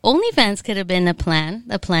Open. OnlyFans could have been a plan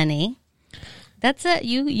A. That's it.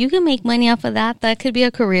 You can make money off of that. That could be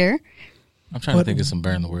a career. I'm trying to think of some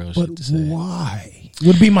burn the world shit But to say. why?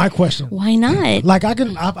 Would be my question. Why not? Like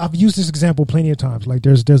I've used this example plenty of times. Like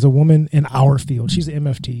there's a woman in our field. She's an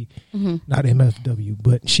MFT, not MFW,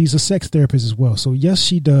 but she's a sex therapist as well. So yes,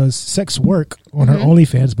 she does sex work on her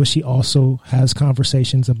OnlyFans, but she also has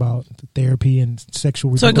conversations about therapy and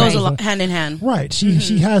sexual. So it goes reproduction. hand in hand. Right.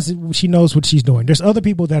 She knows what she's doing. There's other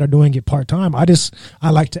people that are doing it part time. I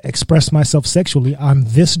like to express myself sexually. I'm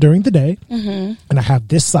this during the day, and I have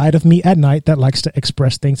this side of me at night that likes to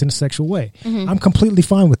express things in a sexual way. I'm completely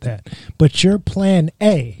fine with that. But your plan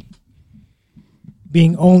A,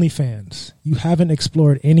 being OnlyFans, you haven't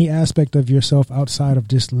explored any aspect of yourself outside of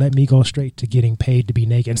just let me go straight to getting paid to be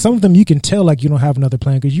naked. And some of them you can tell like you don't have another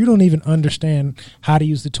plan because you don't even understand how to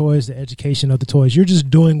use the toys, the education of the toys. You're just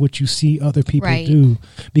doing what you see other people Right. do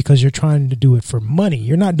because you're trying to do it for money.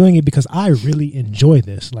 You're not doing it because I really enjoy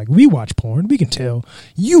this. Like we watch porn, we can tell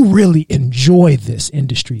you really enjoy this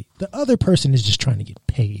industry. The other person is just trying to get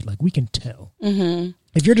paid. Like we can tell.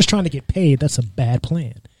 If you're just trying to get paid, that's a bad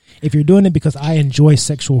plan. If you're doing it because I enjoy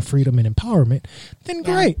sexual freedom and empowerment, then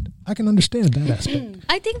great. I can understand that aspect.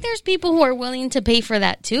 I think there's people who are willing to pay for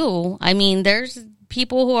that too. I mean, there's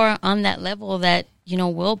people who are on that level that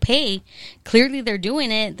will pay. Clearly they're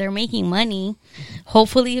doing it. They're making money.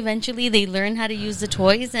 Hopefully eventually they learn how to use the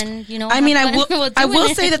toys and, I mean, I will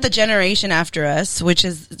it. say that the generation after us, which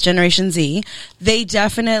is Generation Z, they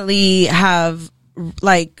definitely have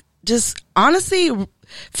like just honestly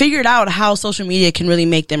figured out how social media can really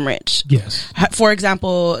make them rich. Yes. For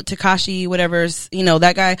example, Tekashi, whatever's,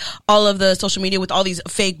 that guy, all of the social media with all these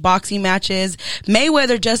fake boxing matches.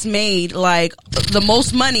 Mayweather just made like the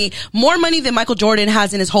most money, more money than Michael Jordan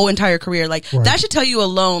has in his whole entire career. Like that should tell you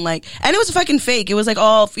alone, like, and it was fucking fake. It was like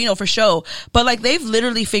all, for show, but like they've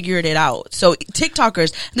literally figured it out. So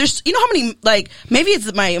TikTokers, there's, how many, like, maybe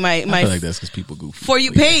it's my I feel like that's because people goofy. For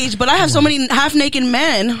you page, but I have so many half naked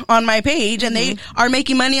men on my page and they are making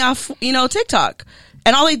money off, TikTok.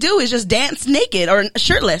 And all they do is just dance naked or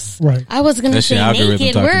shirtless. Right. I was going to That's your say algorithm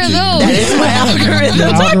naked. talking Where are to you. those? That is my algorithm. The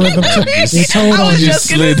algorithm they told I on was you. just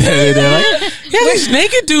Slid that in there like, yeah, these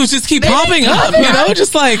naked dudes just keep popping up,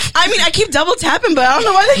 just like. I mean, I keep double tapping, but I don't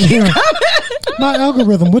know why they keep Yeah. coming. My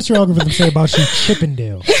algorithm. What's your algorithm say about you,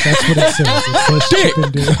 Chippendale? That's what it says. It says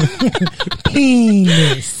Chippendale.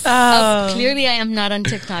 Penis. Clearly I am not on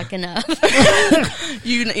TikTok enough.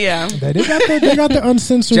 Yeah. They got the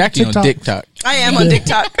uncensored Jackie TikTok. on TikTok. I am on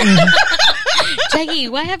TikTok. Jackie,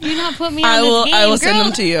 why have you not put me on I this game, will send girl?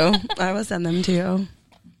 them to you. I will send them to you.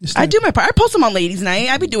 It's I like, do my part. I post them on Ladies Night.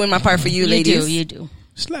 I be doing my part for you, ladies. You do.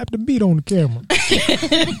 slap the beat on the camera.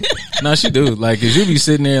 No, she do. Like, cause you be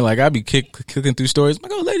sitting there, like, I be clicking through stories. I'm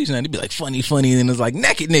like, oh, ladies night. It'd be like funny, and then it's like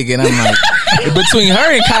naked nigga. And I'm like, between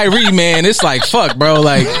her and Kyrie, man, it's like, fuck, bro.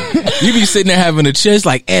 Like, you be sitting there having a chest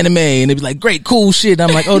like anime, and it'd be like, great, cool shit. And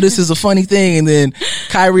I'm like, oh, this is a funny thing. And then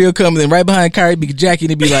Kyrie will come, and then right behind Kyrie be Jackie,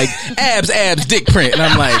 and it'd be like, abs, dick print. And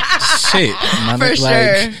I'm like, shit. For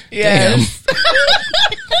sure. Yes.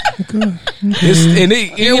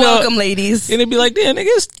 Damn. You're welcome, ladies. And it'd be like, damn, nigga,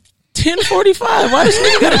 it's 10:45. Why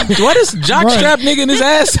this jockstrap nigga in his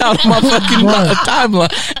ass out on my fucking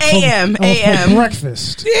timeline? AM. For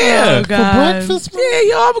breakfast. Yeah. Oh, For God. breakfast, man. Yeah,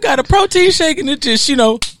 yo, I got a protein shake and it just,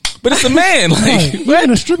 but it's a man. Like, Right.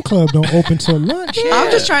 Even a strip club don't open till lunch.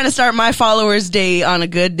 I'm just trying to start my followers' day on a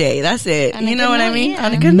good day. That's it. On a You know good what I note, mean? yeah.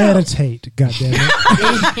 On a good note. Meditate,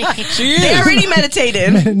 goddammit. she They is. already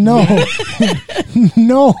meditated. No.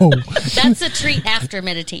 No. That's a treat after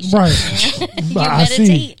meditation. Right. You I see.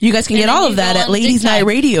 meditate. You guys can and get then all you of that go at on Ladies TikTok. Night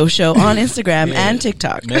Radio Show on Instagram and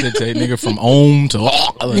TikTok. Meditate, nigga, from Om to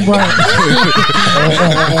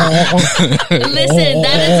Listen,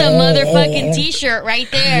 that is a motherfucking t-shirt right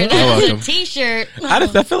there. That's a welcome. t-shirt.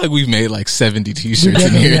 I feel like we've made like 70 We t-shirts in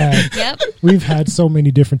definitely here. have. Yep. We've had so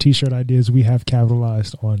many different t-shirt ideas. We have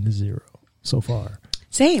capitalized on 0 so far.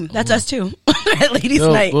 Same. That's us too. At Ladies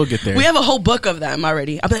We'll- Night. we'll get there. We have a whole book of them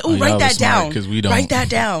already. I'm like, Oh, y'all write are that smart, down. 'cause we don't. Write that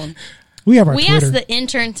down. We have our We Twitter. asked the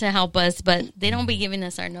intern to help us, but they don't be giving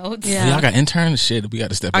us our notes. Yeah. Y'all got interns? Shit, we got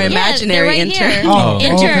to step Our up. Yeah, imaginary they're right intern. here. Oh,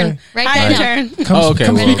 Intern. okay. Right Hi, there now. intern. Come, Oh, okay.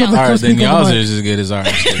 come Well, speak on the- all come right, then speak on y'all's the mic. is as good as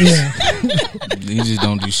ours. Yeah. You just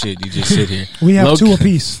don't do shit. You just sit here. We have Low-key- 2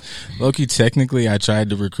 apiece. Low-key, technically, I tried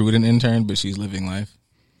to recruit an intern, but she's living life.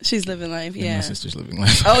 She's living life. And Yeah. my sister's living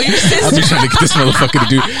life. Oh, your I've sister. been trying to get this motherfucker to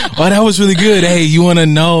do. Oh, that was really good. Hey, you want to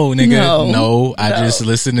know, nigga? No. I just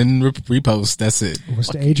listen and repost. That's it. What's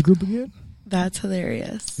the age group again? That's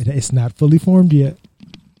hilarious. It's not fully formed yet.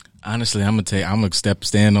 Honestly, I'm gonna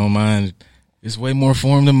stand on mine. It's way more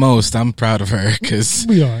formed than most. I'm proud of her because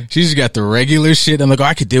We are. she's got the regular shit. I'm like, oh,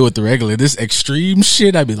 I could deal with the regular. This extreme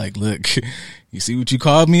shit, I'd be like, look, you see what you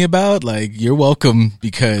called me about? Like, you're welcome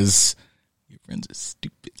because your friends are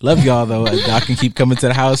stupid. Love y'all though. Y'all can keep coming to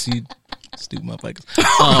the house. You stupid motherfuckers.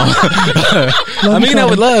 I mean, I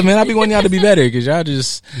would love, man. I be wanting y'all to be better because y'all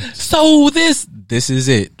just. So this is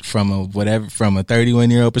it from a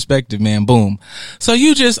 31-year-old perspective, man. Boom. So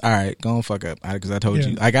you just all right. Go and fuck up because I told Yeah.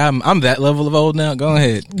 you. Like I'm that level of old now. Go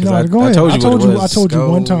ahead. 'Cause No, I, go ahead. I told you. I what it was. I told you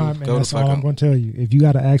Go- one time, and go that's the fuck all I'm on. going to tell you. If you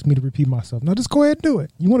got to ask me to repeat myself, no, just go ahead and do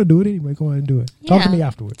it. You want to do it anyway? Go ahead and do it. Talk to Yeah. me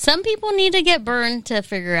afterwards. Some people need to get burned to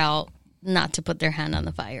figure out not to put their hand on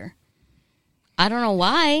the fire. I don't know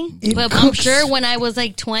why, It but I'm cooks. sure when I was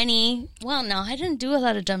like 20, well, no, I didn't do a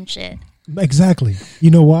lot of dumb shit. Exactly. You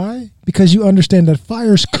know why? Because you understand that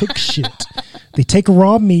fires cook shit. They take a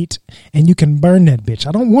raw meat and you can burn that bitch.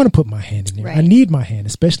 I don't want to put my hand in there. I Right. need my hand,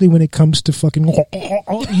 especially when it comes to fucking.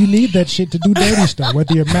 You need that shit to do dirty stuff.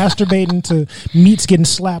 Whether you're masturbating to meats getting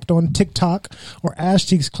slapped on TikTok or ass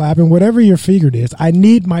cheeks clapping, whatever your figure is, I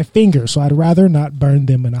need my fingers. So I'd rather not burn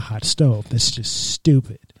them in a hot stove. That's just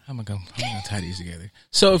stupid. I'm gonna tie these together.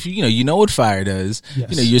 So if you know what fire does,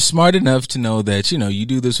 Yes. you're smart enough to know that you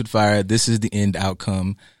do this with fire. This is the end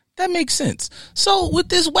outcome. That makes sense. So with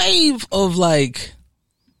this wave of like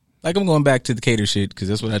like I'm going back to the cater shit because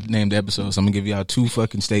that's what I named the episode. So I'm gonna give y'all 2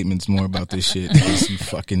 fucking statements more about this shit because you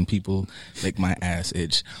fucking people make my ass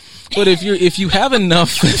itch. But if you have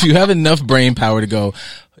enough brain power to go,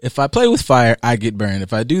 if I play with fire, I get burned.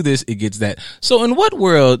 If I do this, it gets that. So in what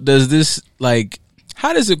world does this, like,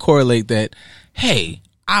 how does it correlate that, hey,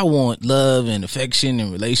 I want love and affection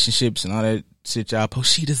and relationships and all that shit y'all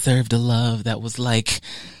post. She deserved a love that was like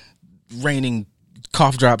raining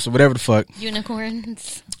cough drops or whatever the fuck.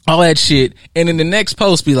 Unicorns. All that shit. And in the next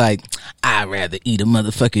post be like, I'd rather eat a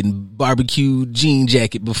motherfucking barbecue jean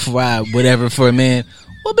jacket before I whatever for a man.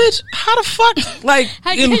 Well, bitch, how the fuck? Like,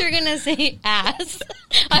 I thought you were gonna say ass.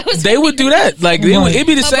 They would do that. Like, it'd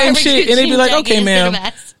be the same shit. And they'd be like, okay, ma'am.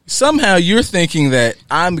 Somehow you're thinking that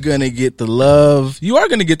I'm gonna get the love. You are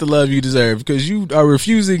gonna get the love you deserve because you are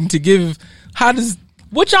refusing to give.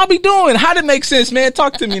 What y'all be doing? How did it make sense, man?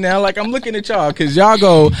 Talk to me now. Like, I'm looking at y'all because y'all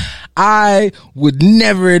go, I would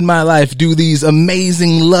never in my life do these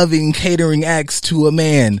amazing, loving catering acts to a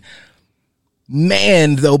man.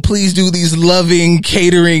 Man, though, please do these loving,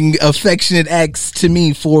 catering, affectionate acts to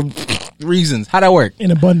me for reasons. How'd that work?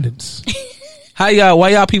 In abundance. Why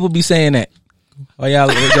y'all people be saying that? Why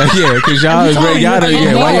y'all, yeah, because y'all is great. Y'all,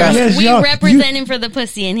 yeah, why y'all? Yes, we y'all- representing for the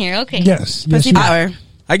pussy in here. Okay. Yes. Pussy you- power.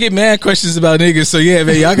 I get mad questions about niggas, so yeah,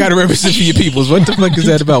 man, y'all gotta represent for your peoples. What the fuck is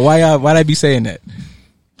that about? Why'd I be saying that?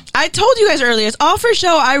 I told you guys earlier, it's all for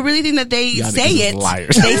show. I really think that they Y'all say niggas is it.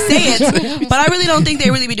 liars. They say it, but I really don't think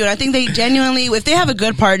they really be doing it. I think they genuinely, if they have a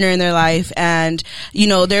good partner in their life and, you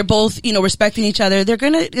know, they're both, you know, respecting each other, they're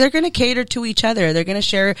gonna cater to each other. They're gonna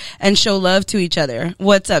share and show love to each other.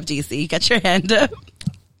 What's up, DC? Got your hand up.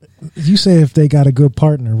 You say if they got a good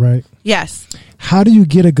partner, right? Yes. How do you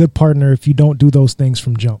get a good partner if you don't do those things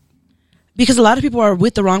from jump? Because a lot of people are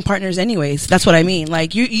with the wrong partners anyways. That's what I mean.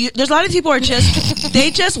 Like there's a lot of people are just, they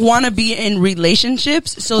just want to be in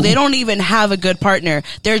relationships. So they don't even have a good partner.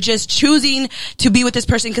 They're just choosing to be with this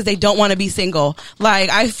person because they don't want to be single. Like,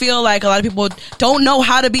 I feel like a lot of people don't know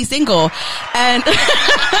how to be single. And,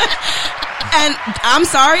 and I'm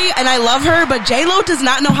sorry, and I love her, but J-Lo does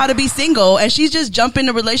not know how to be single, and she's just jumped in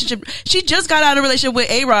a relationship. She just got out of a relationship with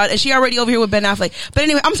A-Rod, and she already over here with Ben Affleck. But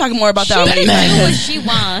anyway, I'm talking more about that. She can do what she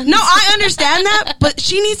wants. No, I understand that, but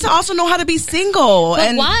she needs to also know how to be single. But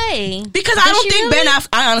and why? Because Does I don't she think really? Ben Affleck,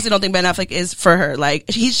 I honestly don't think Ben Affleck is for her. Like,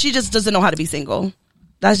 she just doesn't know how to be single.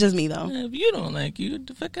 That's just me, though. If you don't like you, what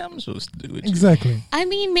the fuck I'm supposed to do with you? Exactly. I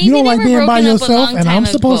mean, maybe You don't they like were being by broken up a yourself, long and time I'm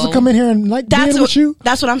supposed ago. to come in here and like being with you?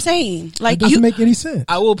 That's what I'm saying. It Like, doesn't you, make any sense.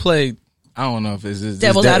 I will play. I don't know if it's this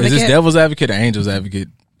Devil's is advocate? this devil's advocate or angel's advocate.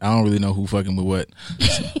 I don't really know who fucking with what.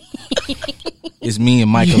 It's me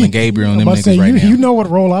and Michael and Gabriel and I'm them about to niggas say, right now. you know what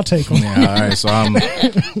role I take on. Yeah, all right. So I'm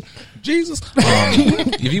Jesus.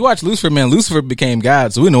 If you watch Lucifer, man, Lucifer became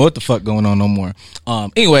God, so we know what the fuck going on no more.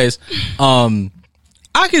 Anyways,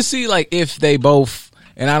 I can see like if they both,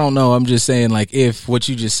 and I don't know, I'm just saying like if what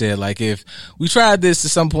you just said, like if we tried this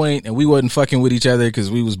at some point and we wasn't fucking with each other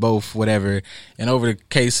because we was both whatever, and over the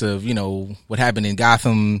case of, you know, what happened in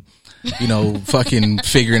Gotham, you know, fucking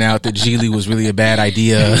figuring out that Geely was really a bad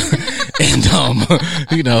idea. And,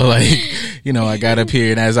 you know, like, you know, I got up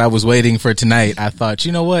here and as I was waiting for tonight, I thought,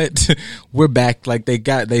 you know what? We're back. Like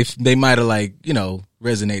they might have like, you know,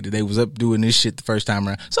 resonated. They was up doing this shit the first time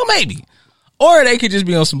around. So maybe. Or they could just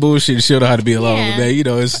be on some bullshit and she'll know how to be alone. Yeah. But, you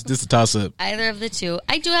know, it's just a toss up. Either of the two.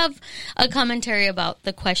 I do have a commentary about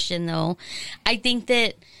the question, though. I think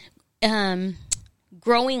that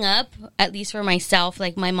growing up, at least for myself,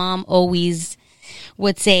 like my mom always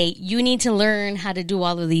would say, you need to learn how to do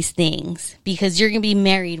all of these things because you're going to be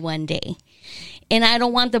married one day. And I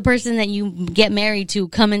don't want the person that you get married to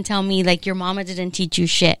come and tell me like your mama didn't teach you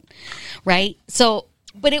shit. Right? So,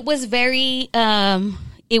 but it was very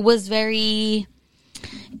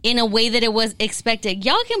in a way that it was expected.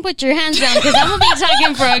 Y'all can put your hands down because I'm going to be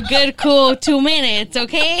talking for a good, cool 2 minutes,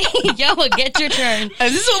 okay? Y'all will get your turn.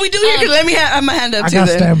 this is what we do here. Let me have my hand up I too got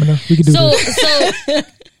then. stamina. We can do So, this. so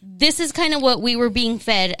this is kind of what we were being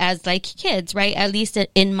fed as like kids, right? At least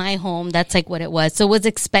in my home, that's like what it was. So it was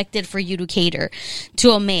expected for you to cater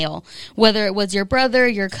to a male, whether it was your brother,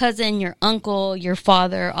 your cousin, your uncle, your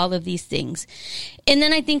father, all of these things. And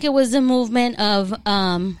then I think it was a movement of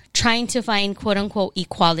trying to find quote unquote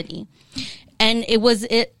equality. And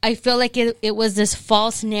I feel like it was this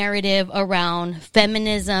false narrative around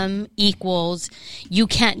feminism equals you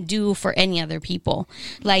can't do for any other people.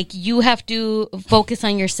 Like, you have to focus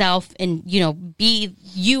on yourself and, be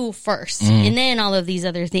you first, and then all of these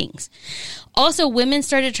other things. Also, women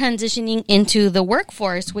started transitioning into the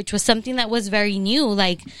workforce, which was something that was very new.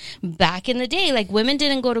 Like, back in the day, like, women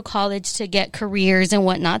didn't go to college to get careers and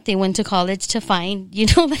whatnot. They went to college to find,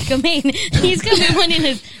 like a man. He's going to be wanting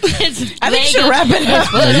his I think you should wrap it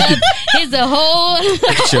up. His a whole,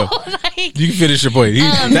 Chill. You can finish your point.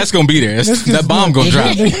 That's going to be there. That bomb going to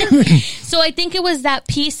drop. So I think it was that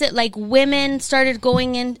piece that, like, women started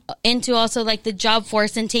going into also, like, the job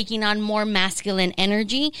force and taking on more masculine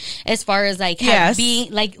energy as far as, like,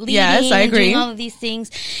 being, like, leading and doing all of these things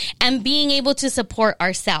and being able to support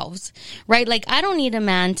ourselves, right? Like, I don't need a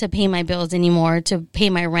man to pay my bills anymore, to pay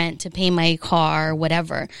my rent, to pay my car,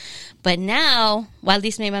 whatever. But now, well, at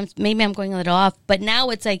least maybe I'm going a little off, but now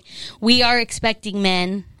it's like we are expecting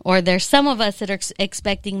men, or there's some of us that are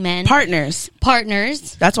expecting men. Partners.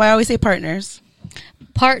 That's why I always say partners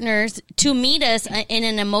to meet us in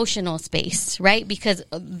an emotional space, right? Because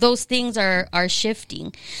those things are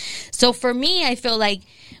shifting. So for me, I feel like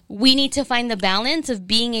we need to find the balance of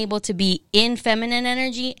being able to be in feminine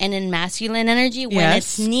energy and in masculine energy when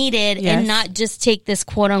it's needed, and not just take this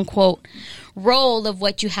quote unquote role of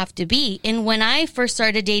what you have to be. And when I first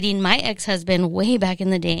started dating my ex-husband way back in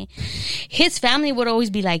the day, his family would always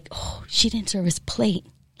be like, "Oh, she didn't serve his plate.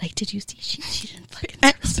 Like, did you see? She didn't fucking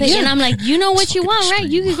serve his plate." And I'm like, you know what you want, right?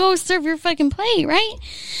 You can go serve your fucking plate, right?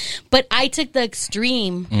 But I took the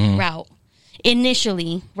extreme route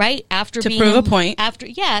initially, right? After to prove a point. After, I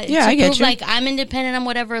to get prove, you. like, I'm independent, I'm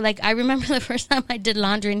whatever. Like, I remember the first time I did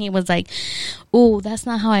laundry and he was like, "Oh, that's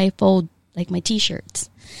not how I fold, like, my t-shirts."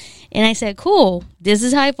 And I said, "Cool, this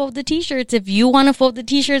is how I fold the t-shirts. If you want to fold the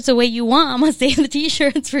t-shirts the way you want, I'm going to save the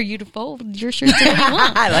t-shirts for you to fold your shirts the way you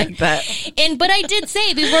want." I like that. But I did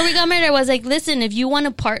say, before we got married, I was like, listen, if you want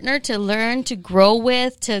a partner to learn, to grow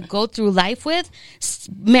with, to go through life with,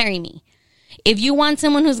 marry me. If you want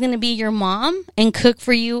someone who's going to be your mom and cook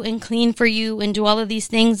for you and clean for you and do all of these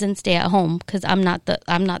things, then stay at home, because I'm not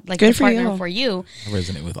like Good the for partner you. for you. I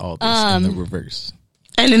resonate with all this in the reverse.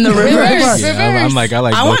 And in the reverse. Yeah, I'm like, I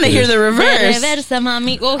want to hear the reverse. Reversa,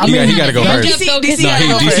 mommy. Oh, He gotta go first. DC got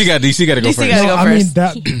to go DC first. gotta go I mean, first.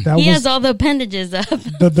 that he was has all the appendages up.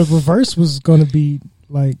 the reverse was going to be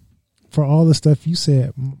like, for all the stuff you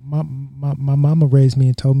said, my mama raised me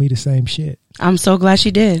and told me the same shit. I'm so glad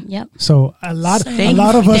she did. Yep. So a lot of us Thank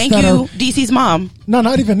that you, are DC's mom. no,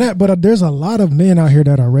 not even that, but there's a lot of men out here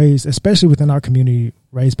that are raised, especially within our community,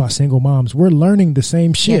 raised by single moms. We're learning the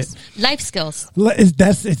same shit. Yes. Life skills.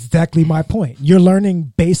 That's exactly my point. You're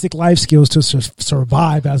learning basic life skills to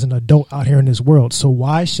survive as an adult out here in this world. So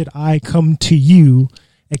why should I come to you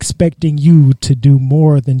expecting you to do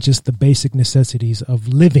more than just the basic necessities of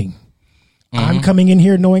living? I'm coming in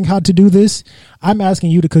here knowing how to do this. I'm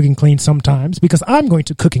asking you to cook and clean sometimes because I'm going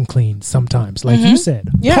to cook and clean sometimes. Like you said,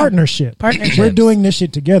 partnership. We're doing this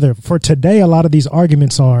shit together. For today, a lot of these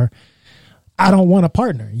arguments are, I don't want a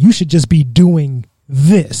partner. You should just be doing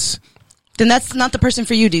this. Then that's not the person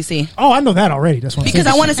for you, DC. Oh, I know that already. That's what I'm Because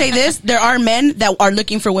saying. I want to say this: there are men that are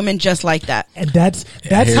looking for women just like that. And that's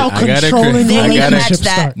Here, how I gotta controlling cri- I gotta- relationships match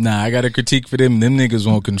that. start. Nah, I got a critique for them. Them niggas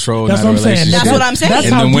won't control That's not what a I'm saying. relationship. That's what I'm saying. That's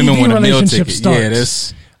And how the women DV want a meal relationship ticket. starts. Yeah,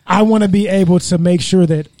 that's I want to be able to make sure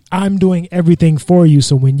that I'm doing everything for you.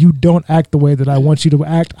 So when you don't act the way that I want you to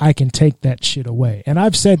act, I can take that shit away. And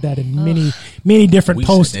I've said that in many different We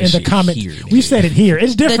posts said in that the shit comments. here, We've said it here.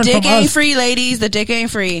 It's The different dick from ain't us. free, ladies. The dick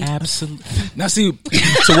ain't free. absolutely. Now see,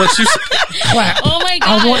 so what you Clap. Oh my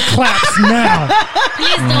God. I want claps now.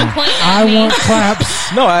 Please don't point at I me. want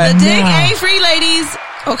claps. no, The dick Nah. ain't free, ladies.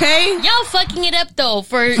 Okay. Y'all fucking it up though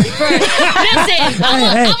for listen,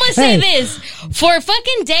 I'm gonna say this. For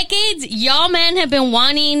fucking decades, y'all men have been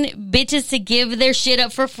wanting bitches to give their shit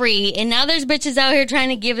up for free, and now there's bitches out here trying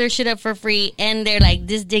to give their shit up for free, and they're like,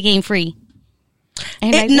 this dick ain't free.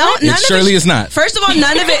 And like, what? It surely is not. First of all,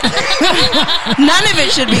 none of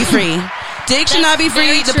it should be free. Dick should not be free.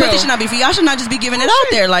 very The true. pussy should not be free. Y'all should not just be giving it out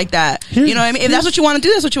there like that. You know what I mean? If that's what you want to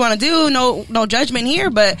do, that's what you want to do. No judgment here.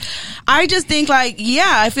 But I just think like, yeah,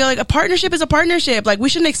 I feel like a partnership is a partnership. Like we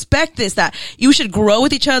shouldn't expect this, that you should grow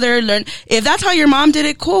with each other, learn. If that's how your mom did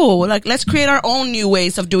it, cool. Like let's create our own new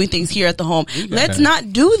ways of doing things here at the home. Let's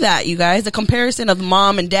not do that, you guys. The comparison of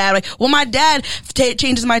mom and dad. Like, well, my dad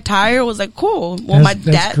changes my tire. Was like, cool. Well, my That's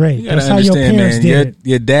dad. great. You gotta That's how your understand, parents man. did it.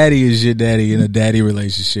 Your daddy is your daddy in a daddy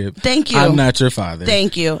relationship. Thank you. I'm not your father.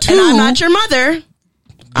 Thank you. And I'm not your mother.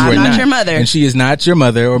 You I'm are not your mother. And she is not your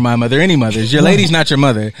mother or my mother, any mother's. Your lady's not your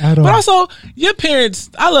mother. At all. But also, your parents,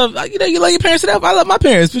 you love your parents to death. I love my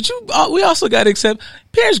parents, but we also got to accept,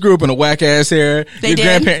 parents grew up in a whack ass era. They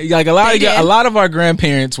did. Like a lot They did. a lot of our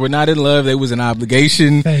grandparents were not in love. They was an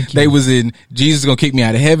obligation. Thank you. They was in, Jesus is going to kick me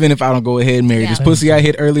out of heaven if I don't go ahead and marry Yeah. this pussy I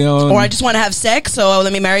hit early on. Or I just want to have sex, so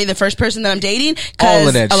let me marry the first person that I'm dating. All Because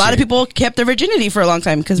of that a lot of shit. people kept their virginity for a long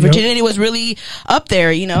time because Yep. virginity was really up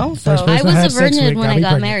there, you know. So First person I was had a sex virgin with when got I me got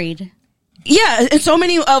pregnant. married. yeah, and so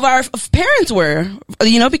many of our parents were,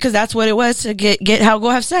 you know, because that's what it was to go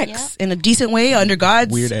have sex in a decent way under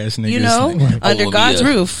God's Weird ass niggas. you know, like, under God's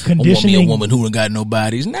roof. Conditioning. who done got no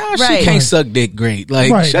bodies. Nah, Right. she can't suck dick great.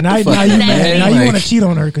 Like, Right shut now, the fuck now up, you Exactly. mad. man. Now you Like, want to cheat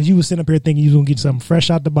on her because you was sitting up here thinking you was gonna get something fresh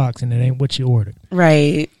out the box and it ain't what you ordered.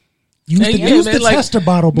 Right. Use the, yeah, use man, the like, tester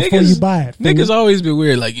bottle before you buy it. Niggas always been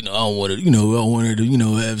weird. Like, I don't want her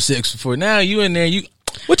to, have sex before. Now you in there,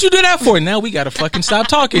 what you do that for? Now we gotta fucking stop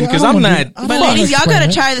talking Yeah, because I I'm don't wanna not. do- I don't But wanna ladies, y'all explain gotta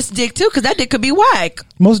that. try this dick too, because that dick could be whack.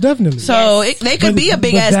 Most definitely. So they could But- be a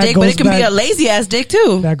big but ass that dick, but goes it can be back- a lazy ass dick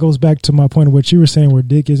too. That goes back to my point of what you were saying, where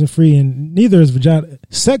dick isn't free and neither is vagina.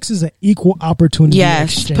 Sex is an equal opportunity.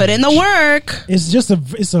 Yes, exchange. put in the work. It's just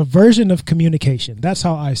it's a version of communication. That's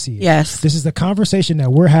how I see it. Yes. This is the conversation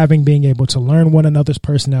that we're having, being able to learn one another's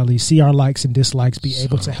personality, see our likes and dislikes, be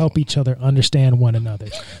able to help each other understand one another.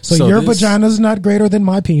 So your this- vagina is not greater than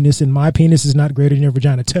my penis, and my penis is not greater than your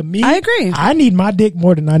vagina. To me, I agree. I need my dick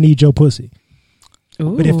more than I need your pussy.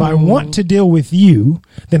 But if I want to deal with you,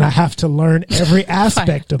 then I have to learn every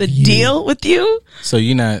aspect of The you. deal with you. So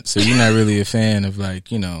you're not really a fan of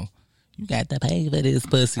you got to pay for this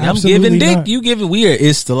pussy. Absolutely I'm giving dick, not. you giving weird.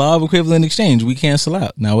 It's the law of equivalent exchange. We cancel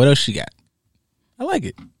out. Now what else she got? I like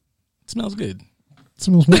it. It smells good.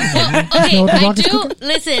 Smells good. Okay, Smell what the I rock is do. cooking?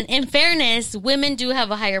 Listen, in fairness, women do have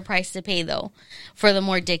a higher price to pay though for the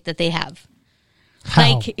more dick that they have.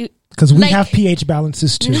 How? Like, Because we like- have pH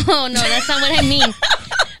balances too. no, that's not what I mean.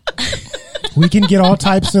 We can get all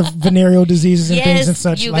types of venereal diseases and Yes, things and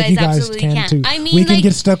such, you like guys you guys absolutely can can. too. I mean, we can like-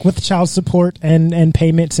 get stuck with child support and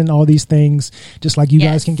payments and all these things, just like you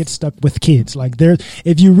Yes. guys can get stuck with kids. Like there,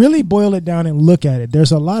 if you really boil it down and look at it,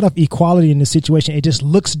 there's a lot of equality in the situation. It just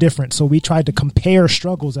looks different. So we tried to compare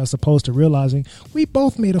struggles as opposed to realizing we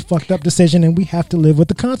both made a fucked up decision and we have to live with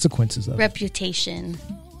the consequences of it. Reputation,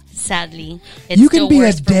 sadly, it's You can still be a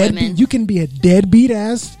worse for women. deadbeat. You can be a deadbeat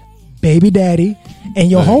ass baby daddy, and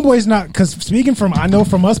your homeboy's not. Because speaking from, I know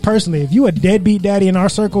from us personally, if you a deadbeat daddy in our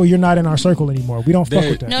circle, you're not in our circle anymore. We don't fuck There-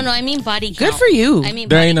 with that. No, I mean body count. Good for you. I mean,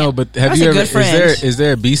 There body ain't no, count. but have That's you a ever? good friend. Is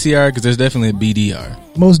there a BCR? Because there's definitely a BDR.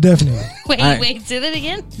 Most definitely. Wait, say that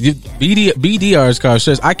again. BDR is called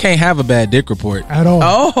stress. I can't have a bad dick report. At all.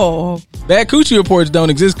 Oh, Bad coochie reports don't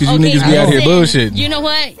exist because you niggas be out here listen, bullshitting. You know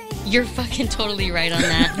what? You're fucking totally right on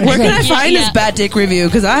that. where can I find Yeah. this bad dick review?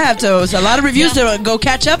 Because I have to. It's a lot of reviews to go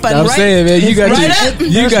catch up on. I'm Right? saying, man, you got right to up.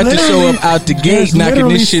 you got to show up out the gate, There's knocking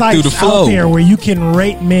literally this shit through the sites flow. out there where you can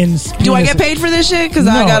rate men's. Do I get penises. paid for this shit? Because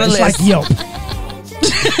No, I got a it's list. like Yelp.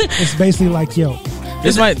 It's basically like Yelp.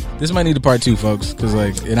 This might need a part 2, folks, because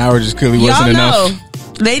an hour just clearly Y'all wasn't know. enough.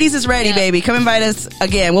 Ladies is ready, Yeah. baby. Come invite us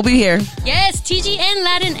again. We'll be here. Yes, TGN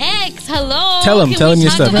Latin X. Hello. Tell 'em, Can tell we 'em your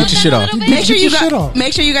talk stuff. about Get your that shit a off. little bit? Make sure Get you your shit off.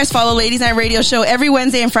 make sure you guys follow Ladies Night Radio Show every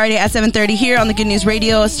Wednesday and Friday at 7:30 here on the Good News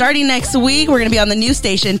Radio. Starting next week, we're going to be on the new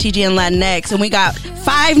station TGN Latinx, and we got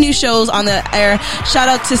 5 new shows on the air. Shout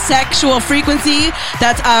out to Sexual Frequency.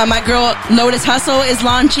 That's my girl Lotus Hustle is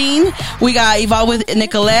launching. We got Evolve with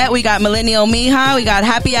Nicolette. We got Millennial Mija. We got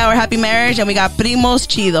Happy Hour, Happy Marriage, and we got Primos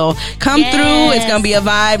Chido. Come Yes. through. It's going to be a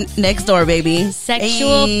vibe next door, baby.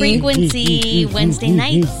 Sexual Hey. Frequency Wednesday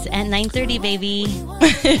nights at 9:30, baby.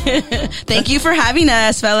 Thank you for having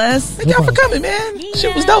us, fellas. Thank y'all for coming, man.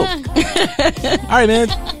 Shit was dope. All right, man.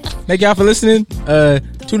 Thank y'all for listening.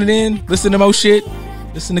 Tuning in, listen to more shit,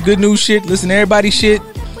 listen to good news shit, listen to everybody's shit.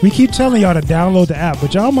 We keep telling y'all to download the app,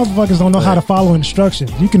 but y'all motherfuckers don't know how to follow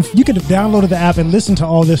instructions. You can download the app and listen to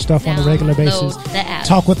all this stuff on a regular basis. Download the app.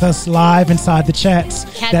 Talk with us live inside the chats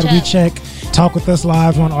Catch that we up. check. Talk with us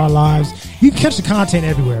live on our lives. You can catch the content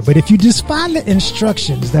everywhere, but if you just follow the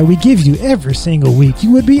instructions that we give you every single week, you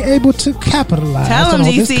would be able to capitalize Tell on 'em,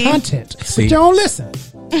 all this DC. content. See? But you don't listen.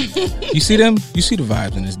 You see them? You see the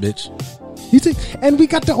vibes in this bitch. You see, and we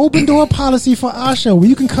got the open door policy for our show where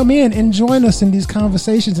you can come in and join us in these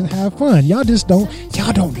conversations and have fun. Y'all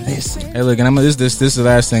don't listen. Hey, look, and this is the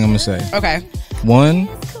last thing I'm gonna say. Okay. One,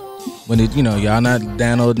 when y'all not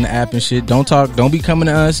downloading the app and shit, don't be coming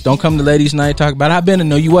to us, don't come to Ladies Night talk about it. I've been and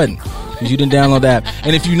no, you wasn't, because you didn't download the app.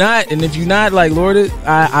 And if you're not like Lord,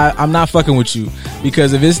 I'm not fucking with you,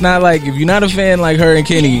 because if it's not like, if you're not a fan like her and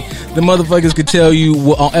Kenny, the motherfuckers could tell you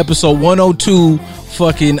on episode 102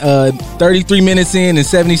 fucking 33 minutes in and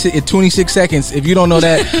 26 seconds. If you don't know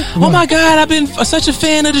that, oh my god, I've been such a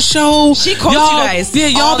fan of the show. She quotes you guys.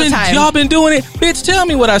 Yeah, all the time. y'all been doing it. Bitch, tell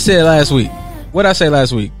me what I said last week. What I say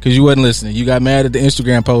last week? Because you wasn't listening. You got mad at the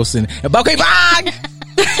Instagram post and okay, bye.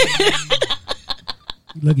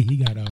 Lucky he got